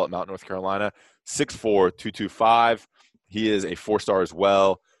School in Pilot Mountain, North Carolina, 6'4", 225. He is a 4-star as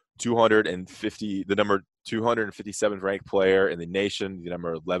well. The number 257th ranked player in the nation, the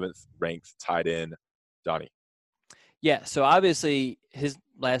number 11th ranked tight end. Donnie. Yeah, so obviously his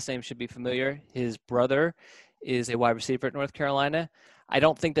last name should be familiar. His brother is a wide receiver at North Carolina. I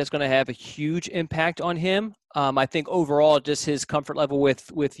don't think that's going to have a huge impact on him. I think overall, just his comfort level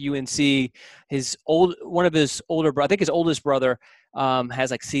with UNC, his oldest brother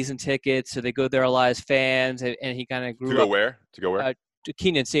has season tickets, so they go there a lot as fans, and he kind of grew up. To go where? To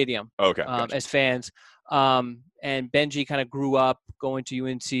Kenan Stadium. Okay. Gotcha. As fans. And Benji kind of grew up going to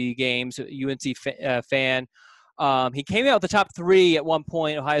UNC games, fan. He came out with the top 3 at one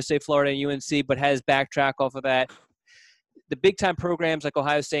point, Ohio State, Florida, and UNC, but has backtracked off of that. The big-time programs like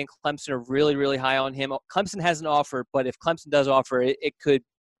Ohio State and Clemson are really, really high on him. Clemson hasn't offered, but if Clemson does offer, it could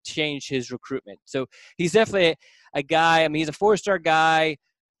change his recruitment. So he's definitely a guy. He's a 4-star guy,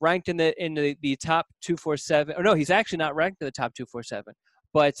 ranked in the top 247. Or no, he's actually not ranked in the top 247.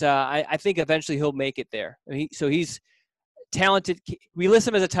 But I think eventually he'll make it there. So he's talented. We list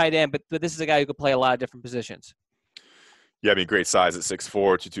him as a tight end, but this is a guy who could play a lot of different positions. Yeah, great size at 6'4",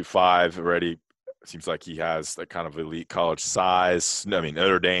 225 already. Seems like he has that kind of elite college size.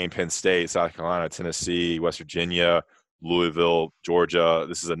 Notre Dame, Penn State, South Carolina, Tennessee, West Virginia, Louisville, Georgia.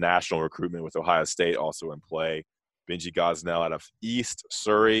 This is a national recruitment with Ohio State also in play. Benji Gosnell out of East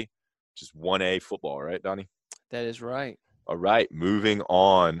Surrey, which is 1A football, right, Donnie? That is right. All right, moving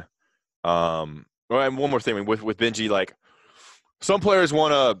on. And one more thing with Benji, some players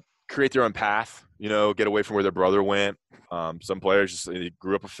want to create their own path, get away from where their brother went. Some players just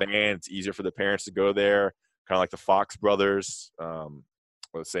grew up a fan. It's easier for the parents to go there, kind of like the Fox brothers. The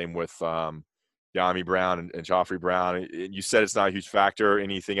same with Yami Brown and Joffrey Brown. You said it's not a huge factor.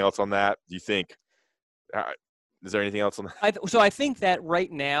 Anything else on that? Do you think is there anything else on that? So I think that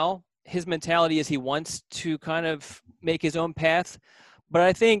right now his mentality is he wants to kind of make his own path. But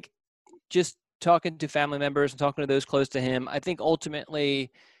I think just talking to family members and talking to those close to him, I think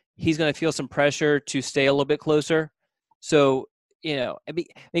ultimately he's going to feel some pressure to stay a little bit closer. So,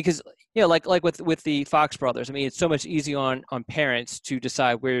 because, like with the Fox brothers, it's so much easier on parents to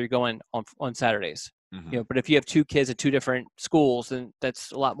decide where you're going on Saturdays. Mm-hmm. But if you have 2 kids at 2 different schools, then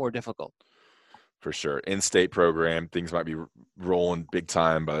that's a lot more difficult. For sure. In-state program. Things might be rolling big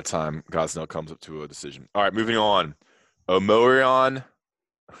time by the time Gosnell comes up to a decision. All right, moving on. Omarion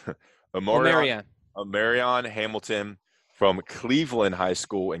Hamilton from Cleveland High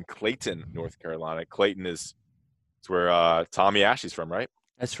School in Clayton, North Carolina. Clayton is where Tommy Ashley's from, right?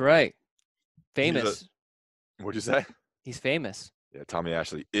 That's right. Famous. What'd you say? He's famous. Yeah, Tommy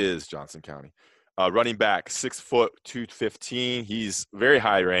Ashley is Johnson County. Running back, 6 foot, 215. He's very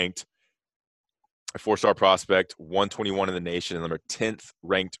high ranked. A 4-star prospect, 121 in the nation, and number 10th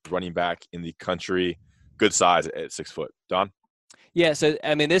ranked running back in the country. Good size at 6 foot. Don? Yeah, so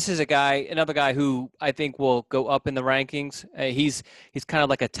I mean, this is another guy who I think will go up in the rankings. He's kind of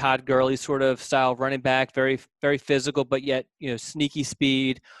like a Todd Gurley sort of style running back, very very physical, but yet sneaky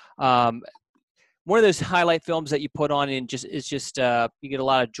speed. One of those highlight films that you put on and you get a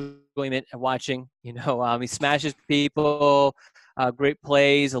lot of enjoyment at watching. He smashes people, great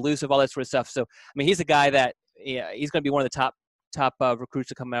plays, elusive, all that sort of stuff. So I mean, he's a guy that he's going to be one of the top recruits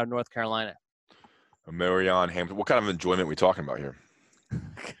to come out of North Carolina. Omarion Hamilton. What kind of enjoyment are we talking about here?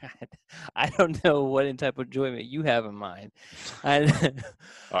 God, I don't know what type of enjoyment you have in mind. All right,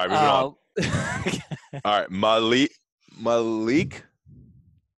 moving on. All right, Malachi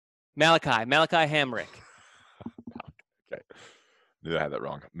Hamrick. Okay, knew I had that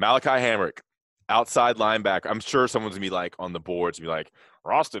wrong. Malachi Hamrick, outside linebacker. I'm sure someone's gonna be like on the boards and be like,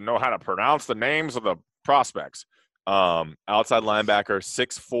 Ross didn't know how to pronounce the names of the prospects. Outside linebacker,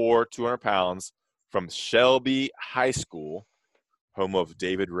 6'4", 200 pounds, from Shelby High School, home of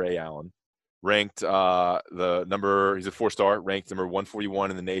David Ray Allen. Ranked he's a 4-star, ranked number 141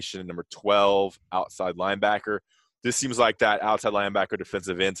 in the nation, number 12 outside linebacker. This seems like that outside linebacker,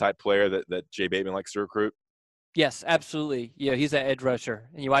 defensive end type player that Jay Bateman likes to recruit. Yes, absolutely. Yeah, he's an edge rusher.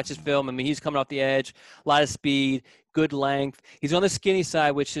 And you watch his film, I mean, he's coming off the edge, a lot of speed, good length. He's on the skinny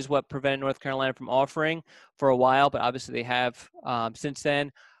side, which is what prevented North Carolina from offering for a while, but obviously they have since then.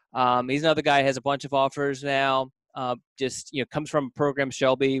 He's another guy who has a bunch of offers now. Comes from a program,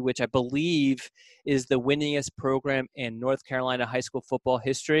 Shelby, which I believe is the winningest program in North Carolina high school football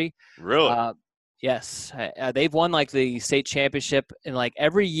history. Really? Yes. They've won like the state championship in like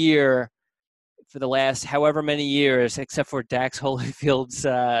every year for the last however many years, except for Dax Holyfield's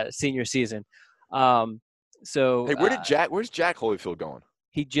senior season. Hey, where's Jack Holyfield going?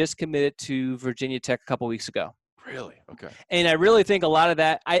 He just committed to Virginia Tech a couple weeks ago. Really? Okay. And I really think a lot of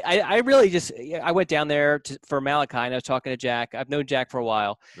that, I went down there for Malachi, and I was talking to Jack. I've known Jack for a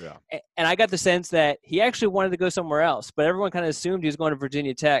while. Yeah. And I got the sense that he actually wanted to go somewhere else, but everyone kind of assumed he was going to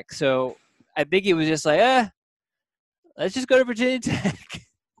Virginia Tech. So I think he was just like, let's just go to Virginia Tech.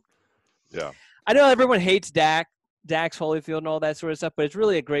 Yeah. I know everyone hates Dax Holyfield and all that sort of stuff, but it's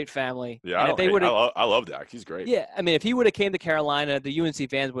really a great family. Yeah, I love Dax. He's great. Yeah, I mean, if he would have came to Carolina, the UNC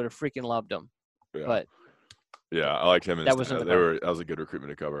fans would have freaking loved him. Yeah. But yeah, I liked him. And that was a good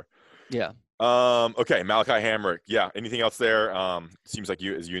recruitment to cover. Yeah. Okay, Malachi Hamrick. Yeah. Anything else there? Seems like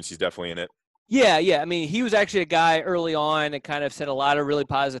UNC's definitely in it. Yeah. I mean, he was actually a guy early on that kind of said a lot of really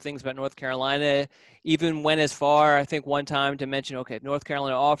positive things about North Carolina. Even went as far, I think, one time to mention, okay, if North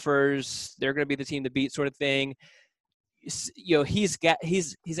Carolina offers, they're going to be the team to beat, sort of thing. He's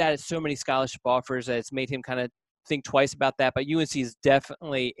added so many scholarship offers that it's made him kind of think twice about that. But UNC is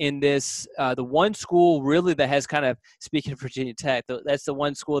definitely in this. The one school really that has kind of, speaking of Virginia Tech, that's the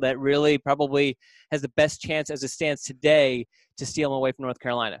one school that really probably has the best chance as it stands today to steal him away from North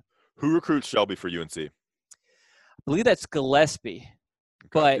Carolina. Who recruits Shelby for UNC? I believe that's Gillespie. Okay.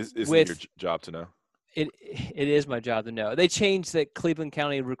 But isn't it your job to know? It is my job to know. They change the Cleveland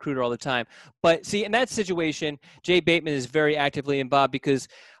County recruiter all the time. But see, in that situation, Jay Bateman is very actively involved because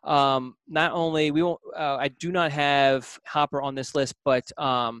not only I do not have Hopper on this list, but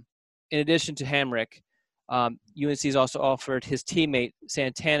in addition to Hamrick, UNC has also offered his teammate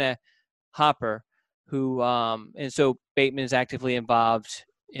Santana Hopper, who and so Bateman is actively involved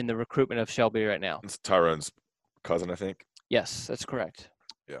in the recruitment of Shelby right now. It's Tyrone's cousin, I think. Yes, that's correct.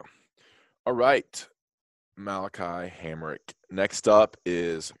 Yeah. All right. Malachi Hamrick. Next up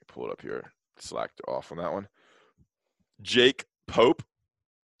is, pull it up here, select off on that one. Jake Pope,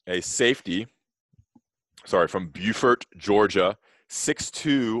 a safety, from Beaufort, Georgia,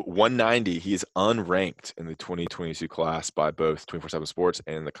 6'2", 190. He is unranked in the 2022 class by both 24/7 Sports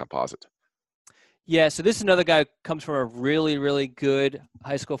and the Composite. Yeah, so this is another guy who comes from a really, really good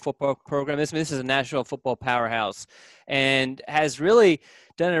high school football program. This is a national football powerhouse and has really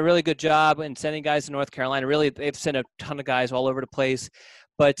done a really good job in sending guys to North Carolina. Really, they've sent a ton of guys all over the place.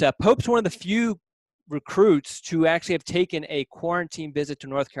 But Pope's one of the few recruits to actually have taken a quarantine visit to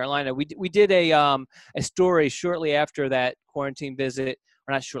North Carolina. We did a story shortly after that quarantine visit,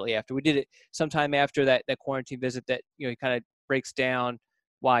 or not shortly after. We did it sometime after that quarantine visit that, you know, he kind of breaks down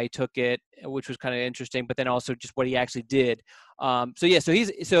why he took it, which was kind of interesting, but then also just what he actually did. So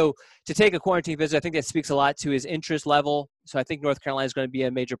to take a quarantine visit, I think that speaks a lot to his interest level. So I think North Carolina is going to be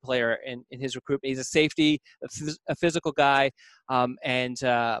a major player in his recruitment. He's a safety, a physical guy, and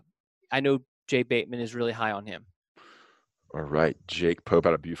I know Jay Bateman is really high on him. All right, Jake Pope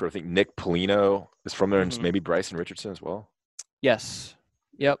out of Buford. I think Nick Polino is from there, and maybe Bryson Richardson as well. Yes.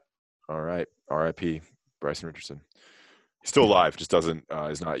 Yep. All right, R.I.P. Bryson Richardson. He's still alive, just doesn't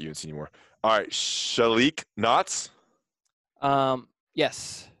is not at UNC anymore. All right, Shalik Knots.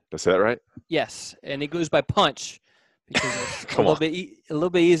 Yes. Did I say that right? Yes, and he goes by Punch because it's a little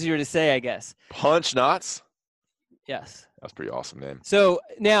bit easier to say, I guess. Punch Knots. Yes. That's pretty awesome name. So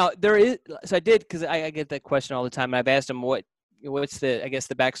now I did, because I get that question all the time, and I've asked him what's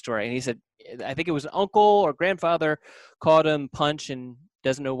the backstory, and he said I think it was an uncle or grandfather called him Punch and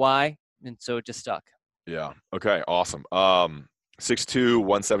doesn't know why, and so it just stuck. Yeah. Okay. Awesome. 6'2",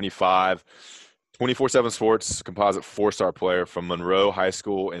 175, 24/7 Sports composite 4-star player from Monroe High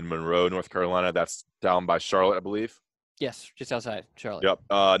School in Monroe, North Carolina. That's down by Charlotte, I believe. Yes, just outside Charlotte.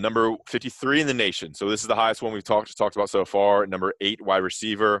 Yep. Number 53 in the nation. So this is the highest one we've talked about so far. Number 8 wide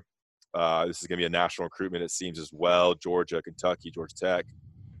receiver. This is going to be a national recruitment, it seems, as well. Georgia, Kentucky, Georgia Tech,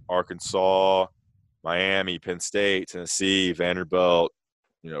 Arkansas, Miami, Penn State, Tennessee, Vanderbilt.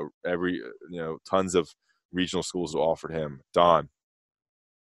 Tons of regional schools have offered him. Don.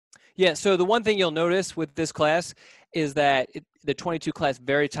 Yeah, so the one thing you'll notice with this class is that the 22 class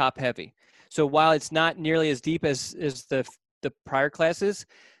very top heavy. So while it's not nearly as deep as the prior classes,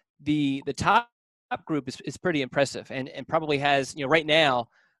 the top group is pretty impressive and probably has, right now,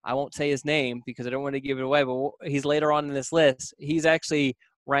 I won't say his name because I don't want to give it away, but he's later on in this list. He's actually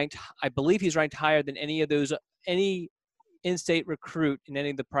ranked, I believe he's ranked higher than any in-state recruit in any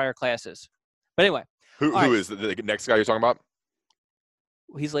of the prior classes. But anyway. Who is the next guy you're talking about?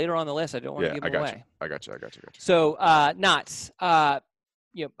 He's later on the list. I don't want to give him away. I got you. So, Knots,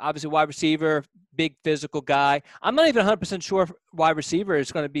 obviously wide receiver, big physical guy. I'm not even 100% sure if wide receiver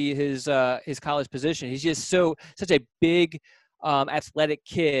is going to be his college position. He's just such a big, athletic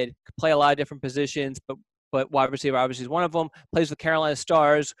kid, could play a lot of different positions, but wide receiver obviously is one of them. Plays with Carolina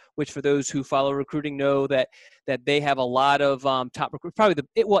Stars, which for those who follow recruiting know that they have a lot of top recruits.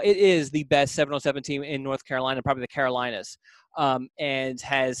 It is the best 7-on-7 team in North Carolina, probably the Carolinas, and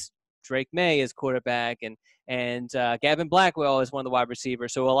has Drake May as quarterback and Gavin Blackwell is one of the wide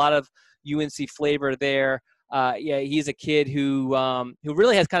receivers. So a lot of UNC flavor there. He's a kid who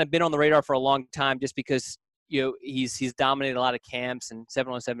really has kind of been on the radar for a long time, just because he's dominated a lot of camps and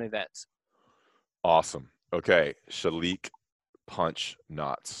 7-on-7 events. Awesome. Okay, Shalik Punch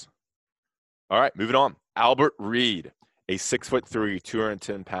Knots. All right, moving on. Albert Reed, a 6'3",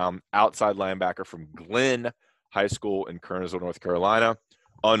 210-pound outside linebacker from Glenn High School in Kernersville, North Carolina.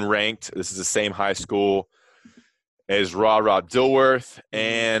 Unranked. This is the same high school as Rod Dilworth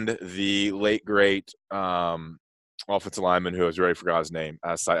and the late, great offensive lineman who I already forgot his name.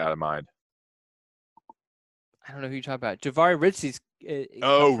 Out of sight, out of mind. I don't know who you're talking about. Javari Ritzy's.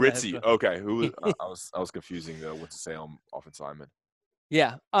 Ritzy. Okay. Who? I was confusing the Winston-Salem offensive lineman.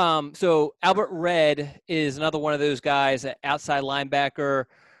 Yeah. So Albert Red is another one of those guys, outside linebacker,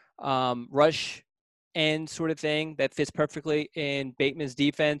 rush end sort of thing that fits perfectly in Bateman's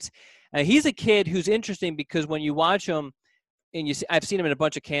defense. He's a kid who's interesting because when you watch him, and I've seen him in a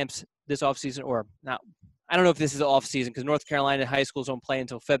bunch of camps this offseason, or not. I don't know if this is off season because North Carolina high schools don't play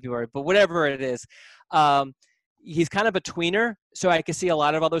until February, but whatever it is. He's kind of a tweener, so I can see a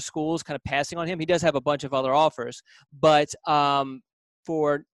lot of other schools kind of passing on him. He does have a bunch of other offers, but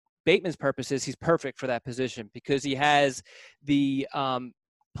for Bateman's purposes, he's perfect for that position because he has the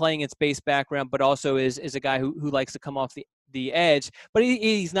playing in space background, but also is a guy who likes to come off the edge. But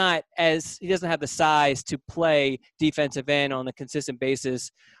he doesn't have the size to play defensive end on a consistent basis,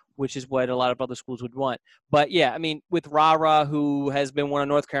 which is what a lot of other schools would want. But yeah, I mean, with Rara, who has been one of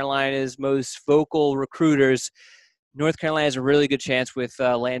North Carolina's most vocal recruiters, North Carolina has a really good chance with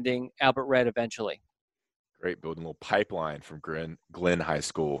landing Albert Red eventually. Great, building a little pipeline from Glenn High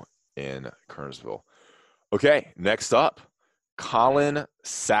School in Kernersville. Okay, next up, Colin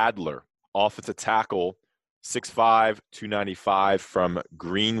Sadler, offensive tackle, 6'5", 295 from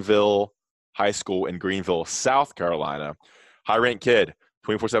Greenville High School in Greenville, South Carolina. High-ranked kid.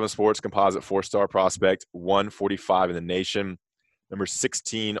 24/7 Sports composite 4-star prospect, 145 in the nation, number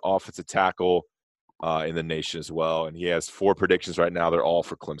 16 offensive tackle in the nation as well. And he has 4 predictions right now. They're all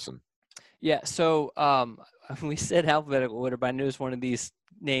for Clemson. Yeah, so we said alphabetical order, but I noticed one of these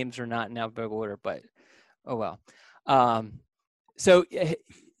names are not in alphabetical order, but oh well. So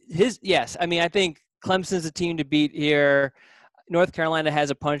yes, I mean, I think Clemson's a team to beat here. North Carolina has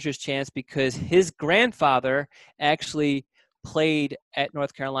a puncher's chance because his grandfather actually played at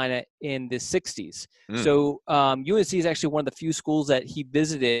North Carolina in the 60s. So UNC is actually one of the few schools that he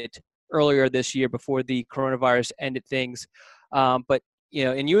visited earlier this year before the coronavirus ended things. But,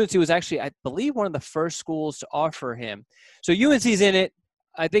 and UNC was actually, I believe, one of the first schools to offer him. So UNC's in it.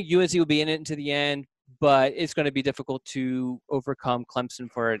 I think UNC will be in it into the end, but it's going to be difficult to overcome Clemson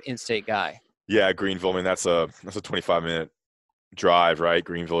for an in-state guy. Yeah, Greenville. I mean, that's a 25-minute drive, right?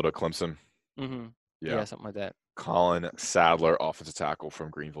 Greenville to Clemson. Mm-hmm. Yeah, something like that. Colin Sadler, offensive tackle from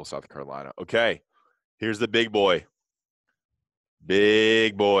Greenville, South Carolina. Okay, here's the big boy.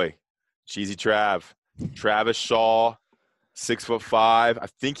 Big boy. Cheesy Trav. Travis Shaw, 6'5". I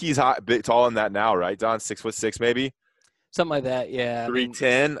think he's a bit taller than that now, right, Don? 6'6", maybe? Something like that, yeah.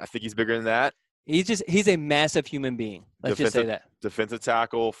 310. I think he's bigger than that. He's a massive human being. Let's just say that. Defensive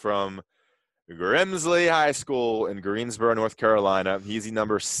tackle from Grimsley High School in Greensboro, North Carolina. He's the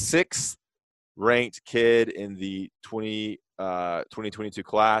number 6 ranked kid in the 2022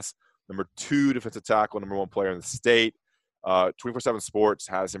 class. Number 2 defensive tackle, number 1 player in the state. 24/7 Sports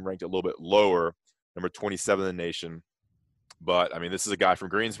has him ranked a little bit lower, number 27 in the nation. But, I mean, this is a guy from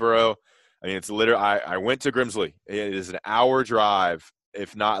Greensboro. I mean, it's literally – I went to Grimsley. It is an hour drive,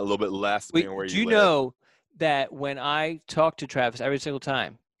 if not a little bit less, depending on where you live. Do you know that when I talk to Travis every single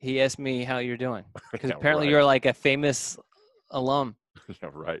time, he asks me how you're doing? Because apparently you're like a famous alum. Yeah,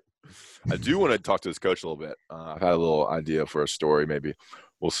 right. I do want to talk to his coach a little bit. I've had a little idea for a story, maybe.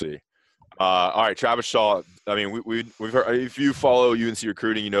 We'll see. All right, Travis Shaw. I mean, we've heard, if you follow UNC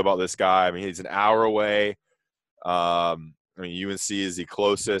recruiting, you know about this guy. I mean, he's an hour away. I mean, UNC is the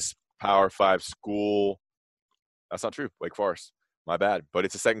closest Power 5 school. That's not true. Wake Forest. My bad. But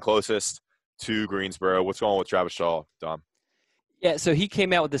it's the second closest to Greensboro. What's going on with Travis Shaw, Dom? Yeah, so he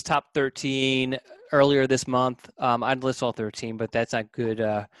came out with his top 13 earlier this month. I'd list all 13, but that's not good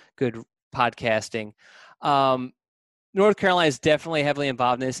podcasting. North Carolina is definitely heavily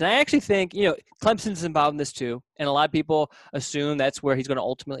involved in this. And I actually think, Clemson's involved in this too. And a lot of people assume that's where he's going to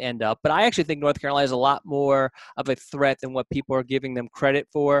ultimately end up. But I actually think North Carolina is a lot more of a threat than what people are giving them credit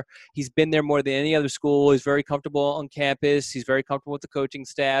for. He's been there more than any other school. He's very comfortable on campus. He's very comfortable with the coaching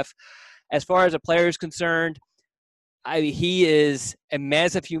staff. As far as a player is concerned, he is a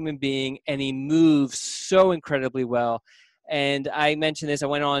massive human being, and he moves so incredibly well. And I mentioned this. I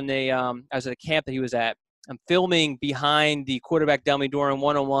went on I was at a camp that he was at. I'm filming behind the quarterback dummy during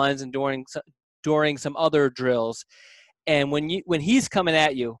one-on-ones and during some other drills. And when he's coming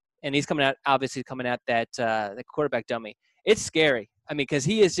at you, and he's obviously coming at that the quarterback dummy, it's scary. I mean, because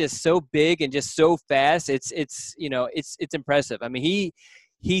he is just so big and just so fast. It's impressive. I mean,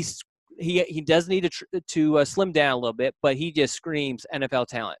 he does need to slim down a little bit, but he just screams NFL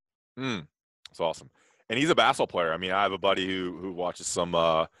talent. That's awesome. And he's a basketball player. I mean, I have a buddy who watches some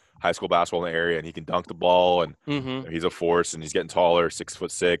high school basketball in the area, and he can dunk the ball, and he's a force, and he's getting taller,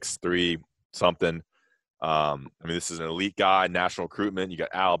 6'6", 3 something. I mean, this is an elite guy, national recruitment. You got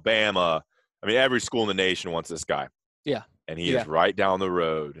Alabama. I mean, every school in the nation wants this guy. Yeah. And he is right down the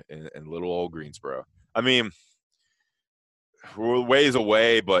road in little old Greensboro. I mean, we're ways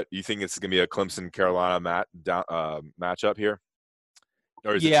away, but you think it's going to be a Clemson-Carolina matchup here?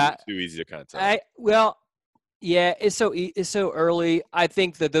 Or is it too easy to kind of tell? It's so early. I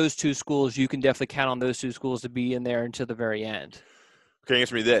think that those two schools, you can definitely count on those two schools to be in there until the very end. Okay,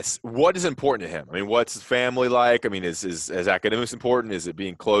 answer me this. What is important to him? I mean, what's his family like? I mean, is academics important? Is it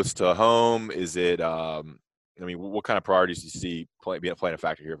being close to home? Is it what kind of priorities do you see playing a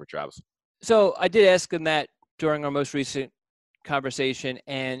factor here for Travis? So I did ask him that during our most recent conversation,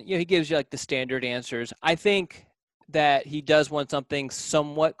 and he gives you like the standard answers. I think that he does want something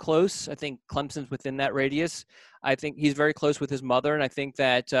somewhat close. I think Clemson's within that radius. I think he's very close with his mother, and I think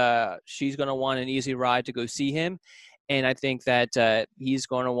that she's going to want an easy ride to go see him. And I think that he's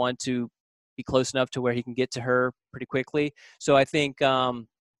going to want to be close enough to where he can get to her pretty quickly. So I think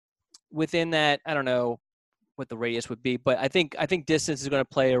within that, I don't know what the radius would be, but I think distance is going to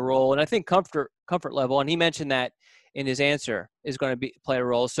play a role, and I think comfort level. And he mentioned that in his answer is going to play a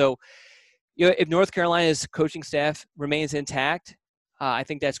role. So, if North Carolina's coaching staff remains intact, I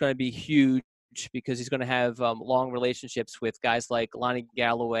think that's going to be huge because he's going to have long relationships with guys like Lonnie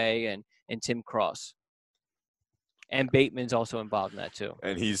Galloway and Tim Cross. And Bateman's also involved in that too.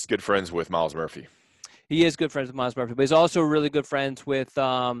 And he's good friends with Miles Murphy. He is good friends with Miles Murphy, but he's also really good friends with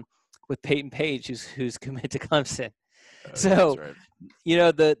Peyton Page, who's committed to Clemson. So, right.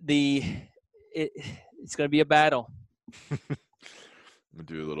 It's going to be a battle. I'm going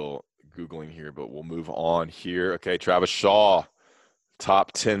to do a little Googling here, but we'll move on here. Okay, Travis Shaw,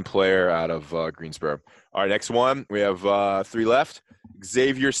 top 10 player out of Greensboro. All right, next one. We have 3 left.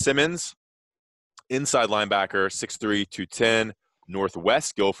 Xavier Simmons, inside linebacker, 6'3", 210,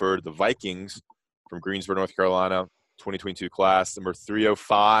 Northwest Guilford, the Vikings from Greensboro, North Carolina, 2022 class, number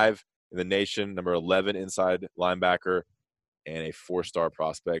 305 in the nation, number 11 inside linebacker, and a 4-star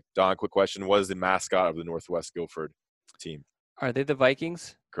prospect. Don, quick question. What is the mascot of the Northwest Guilford team? Are they the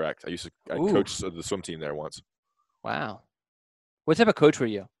Vikings? Correct. I coached the swim team there once. Wow. What type of coach were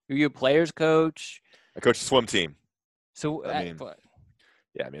you? Were you a player's coach? I coached the swim team. So,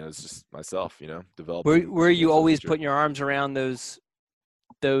 it was just myself, developing. Were you always putting your arms around those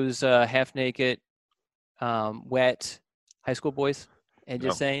half-naked, wet high school boys and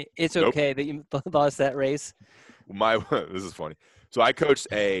just saying, it's okay that you lost that race? This is funny. So I coached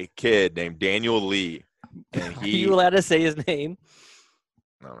a kid named Daniel Lee. And Are you allowed to say his name?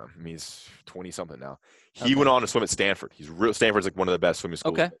 I don't know. I mean, he's 20-something now. He went on to swim at Stanford. Stanford's like one of the best swimming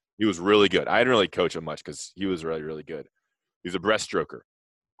schools. Okay. He was really good. I didn't really coach him much because he was really, really good. He was a breaststroker.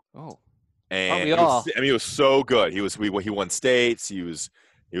 Oh. And we all? he was so good. He won states. He was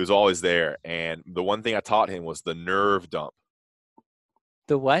always there. And the one thing I taught him was the nerve dump.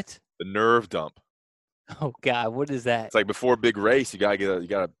 The what? The nerve dump. Oh God, what is that? It's like before a big race, you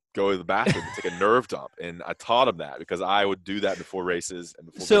gotta go to the bathroom and take a nerve dump. And I taught him that because I would do that before races and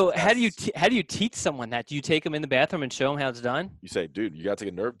before. So how do you teach someone that? Do you take them in the bathroom and show them how it's done? You say, dude, you gotta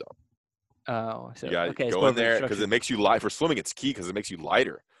take a nerve dump. Oh, so you gotta go in there because it makes you light for swimming. It's key because it makes you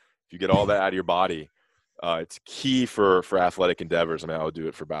lighter. If you get all that out of your body, it's key for athletic endeavors. I mean, I would do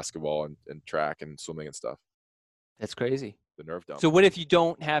it for basketball and track and swimming and stuff. That's crazy. The nerve dump. So what if you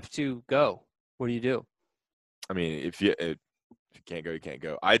don't have to go? What do you do? I mean, if you can't go, you can't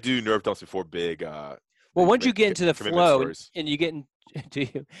go. I do nerve dumps before big. Well, once you get into the flow and you get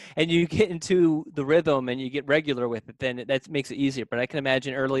into the rhythm and you get regular with it, then that makes it easier. But I can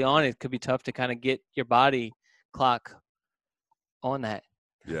imagine early on it could be tough to kind of get your body clock on that.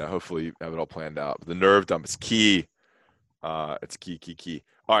 Yeah, hopefully you have it all planned out. But the nerve dump is key. It's key.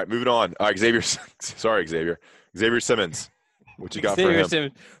 All right, moving on. All right, Xavier Simmons. What you got for him?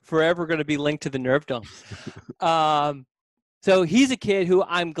 Simmons, forever going to be linked to the nerve dump. So he's a kid who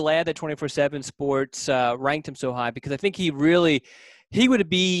I'm glad that 24/7 Sports ranked him so high because I think he would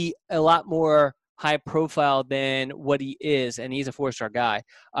be a lot more high profile than what he is, and he's a 4-star guy.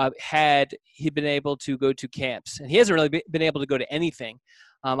 Had he been able to go to camps, and he hasn't really been able to go to anything.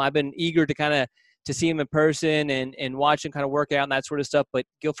 I've been eager to see him in person and watch him kind of work out and that sort of stuff, but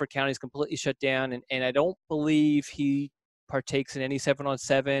Guilford County is completely shut down, and I don't believe he partakes in any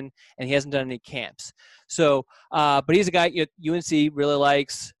 7-on-7, and he hasn't done any camps. So, but he's a guy UNC really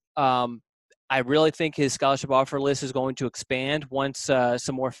likes. I really think his scholarship offer list is going to expand once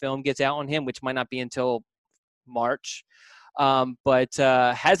some more film gets out on him, which might not be until March. But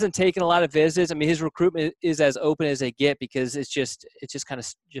hasn't taken a lot of visits. I mean, his recruitment is as open as they get because it's just kind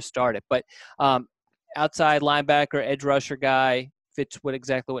of just started. But outside linebacker, edge rusher guy fits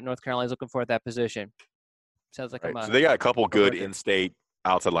exactly what North Carolina is looking for at that position. Sounds like right. So they got a couple good in-state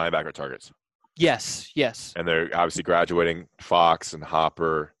outside linebacker targets. Yes. And they're obviously graduating Fox and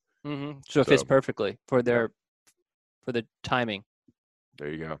Hopper. Mm-hmm. So it fits perfectly for the timing. There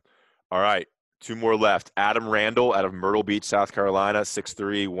you go. All right. 2 more left. Adam Randall out of Myrtle Beach, South Carolina,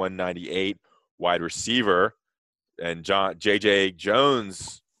 6'3", 198, wide receiver. And J.J.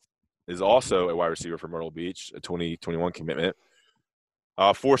 Jones is also a wide receiver for Myrtle Beach, a 2021 commitment.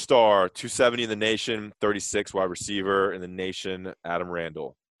 4-star, 270 in the nation, 36 wide receiver in the nation, Adam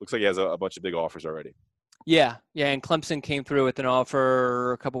Randall. Looks like he has a bunch of big offers already. Yeah, and Clemson came through with an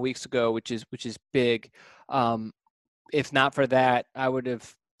offer a couple weeks ago, which is big. If not for that, I would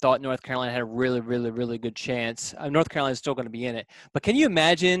have thought North Carolina had a really, really, really good chance. North Carolina is still going to be in it. But can you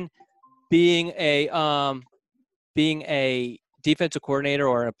imagine being a defensive coordinator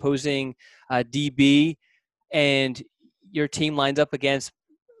or an opposing DB, and your team lines up against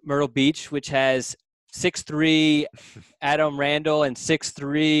Myrtle Beach, which has 6'3" Adam Randall and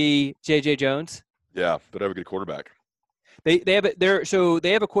 6'3" J.J. Jones? Yeah, but have a good quarterback. They have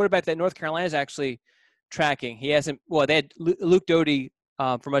a quarterback that North Carolina is actually tracking. He hasn't. Well, they had Luke Doty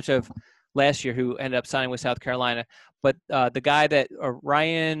for much of last year, who ended up signing with South Carolina. But the guy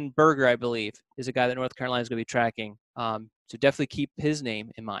Ryan Berger, I believe, is a guy that North Carolina is going to be tracking. So definitely keep his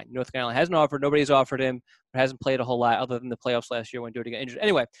name in mind. North Carolina hasn't offered. Nobody's offered him, but hasn't played a whole lot other than the playoffs last year when Doty got injured.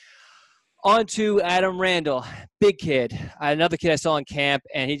 Anyway, on to Adam Randall. Big kid. Another kid I saw in camp,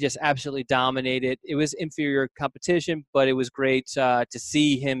 and he just absolutely dominated. It was inferior competition, but it was great to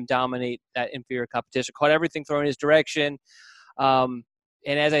see him dominate that inferior competition. Caught everything thrown in his direction. And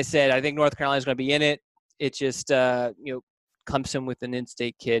as I said, I think North Carolina is going to be in it. It's just, Clemson with an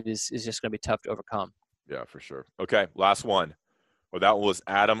in-state kid is just going to be tough to overcome. Yeah, for sure. Okay, last one. Well, that was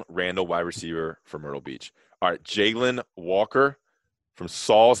Adam Randall, wide receiver from Myrtle Beach. All right, Jalen Walker from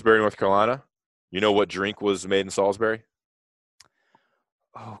Salisbury, North Carolina. You know what drink was made in Salisbury?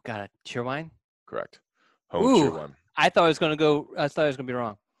 Oh, God, Cheerwine? Correct. Home Cheerwine. I thought I was going to be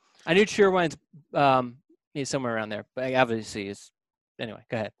wrong. I knew Cheerwine's somewhere around there, but obviously it's – anyway,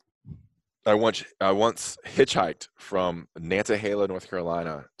 go ahead. I once hitchhiked from Nantahala, North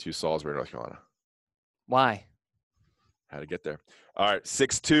Carolina to Salisbury, North Carolina. Why? Had to get there. All right,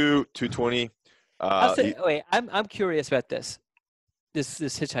 6'2", 220. I'm curious about this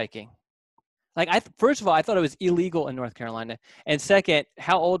hitchhiking. Like, first of all, I thought it was illegal in North Carolina. And second,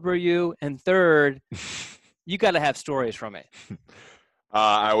 how old were you? And third, you got to have stories from it.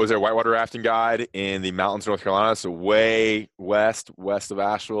 I was a whitewater rafting guide in the mountains of North Carolina, so way west of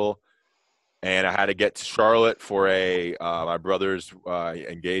Asheville. And I had to get to Charlotte for my brother's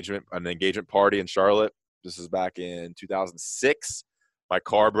engagement party in Charlotte. This is back in 2006. My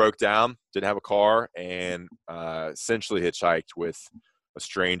car broke down, didn't have a car, and essentially hitchhiked with a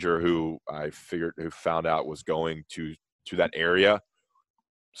stranger who found out was going to that area.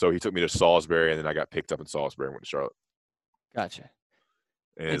 So he took me to Salisbury, and then I got picked up in Salisbury and went to Charlotte. Gotcha.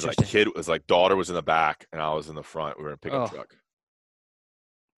 And his daughter was in the back, and I was in the front. We were in a pickup truck.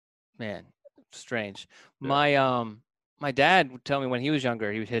 Man, strange. Yeah. My dad would tell me when he was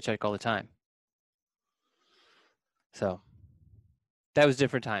younger, he would hitchhike all the time. So that was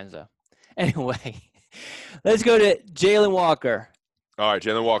different times, though. Anyway, let's go to Jalen Walker. All right,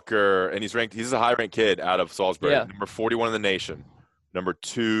 Jalen Walker, and he's a high-ranked kid out of Salisbury, number 41 in the nation, number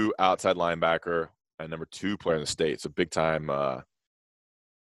 2 outside linebacker, and number 2 player in the state. So big time guy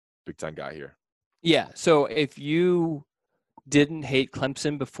here. Yeah. So if you didn't hate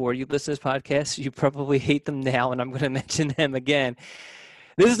Clemson before you listen to this podcast, you probably hate them now, and I'm going to mention them again.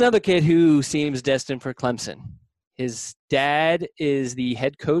 This is another kid who seems destined for Clemson. His dad is the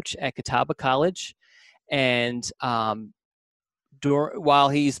head coach at Catawba College, and while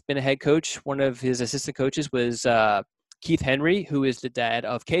he's been a head coach, one of his assistant coaches was Keith Henry, who is the dad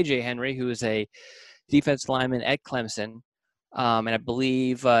of KJ Henry, who is a defense lineman at Clemson. And I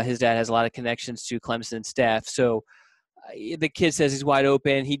believe his dad has a lot of connections to Clemson staff. So the kid says he's wide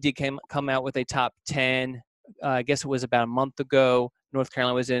open. He did come out with a top 10. I guess it was about a month ago. North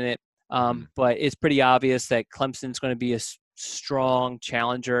Carolina was in it. But it's pretty obvious that Clemson's going to be a strong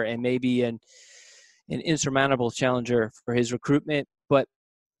challenger and maybe an insurmountable challenger for his recruitment. But,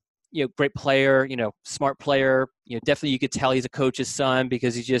 great player, smart player. Definitely you could tell he's a coach's son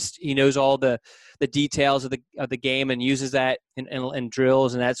because he knows all the details of the game and uses that in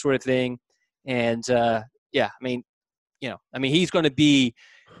drills and that sort of thing. And he's going to be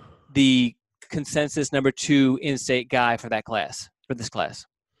the consensus number 2 in-state guy for this class.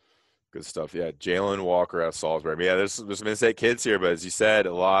 Good stuff. Yeah, Jalen Walker out of Salisbury. Yeah, there's some in-state kids here, but as you said,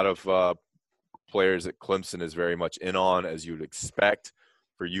 a lot of players that Clemson is very much in on, as you would expect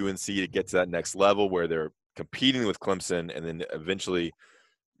for UNC to get to that next level where they're competing with Clemson and then eventually,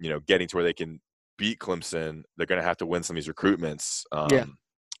 getting to where they can beat Clemson. They're going to have to win some of these recruitments.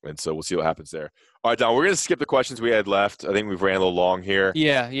 And so we'll see what happens there. All right, Don, we're going to skip the questions we had left. I think we've ran a little long here.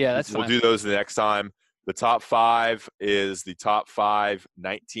 Yeah, that's fine. We'll do those the next time. The top 5 is the top 5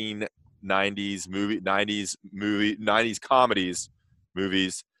 1990s comedies,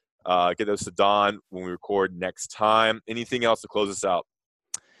 movies. Get those to Don when we record next time. Anything else to close us out?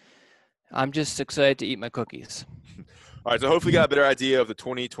 I'm just excited to eat my cookies. All right, so hopefully you got a better idea of the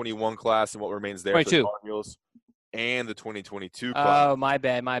 2021 class and what remains there 22. for the Cardinals and the 2022 class. Oh, my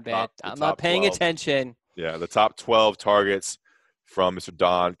bad. I'm not paying attention. Yeah, the top 12 targets from Mr.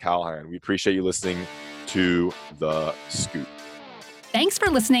 Don Callahan. We appreciate you listening to The Scoop. Thanks for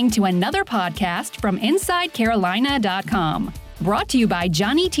listening to another podcast from InsideCarolina.com. Brought to you by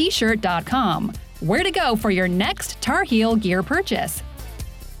JohnnyT-shirt.com. Where to go for your next Tar Heel gear purchase.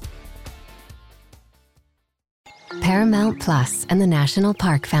 Paramount Plus and the National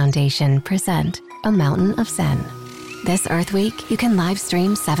Park Foundation present A Mountain of Zen. This Earth Week, you can live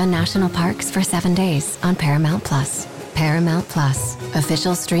stream 7 national parks for 7 days on Paramount Plus. Paramount Plus,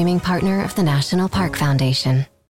 official streaming partner of the National Park Foundation.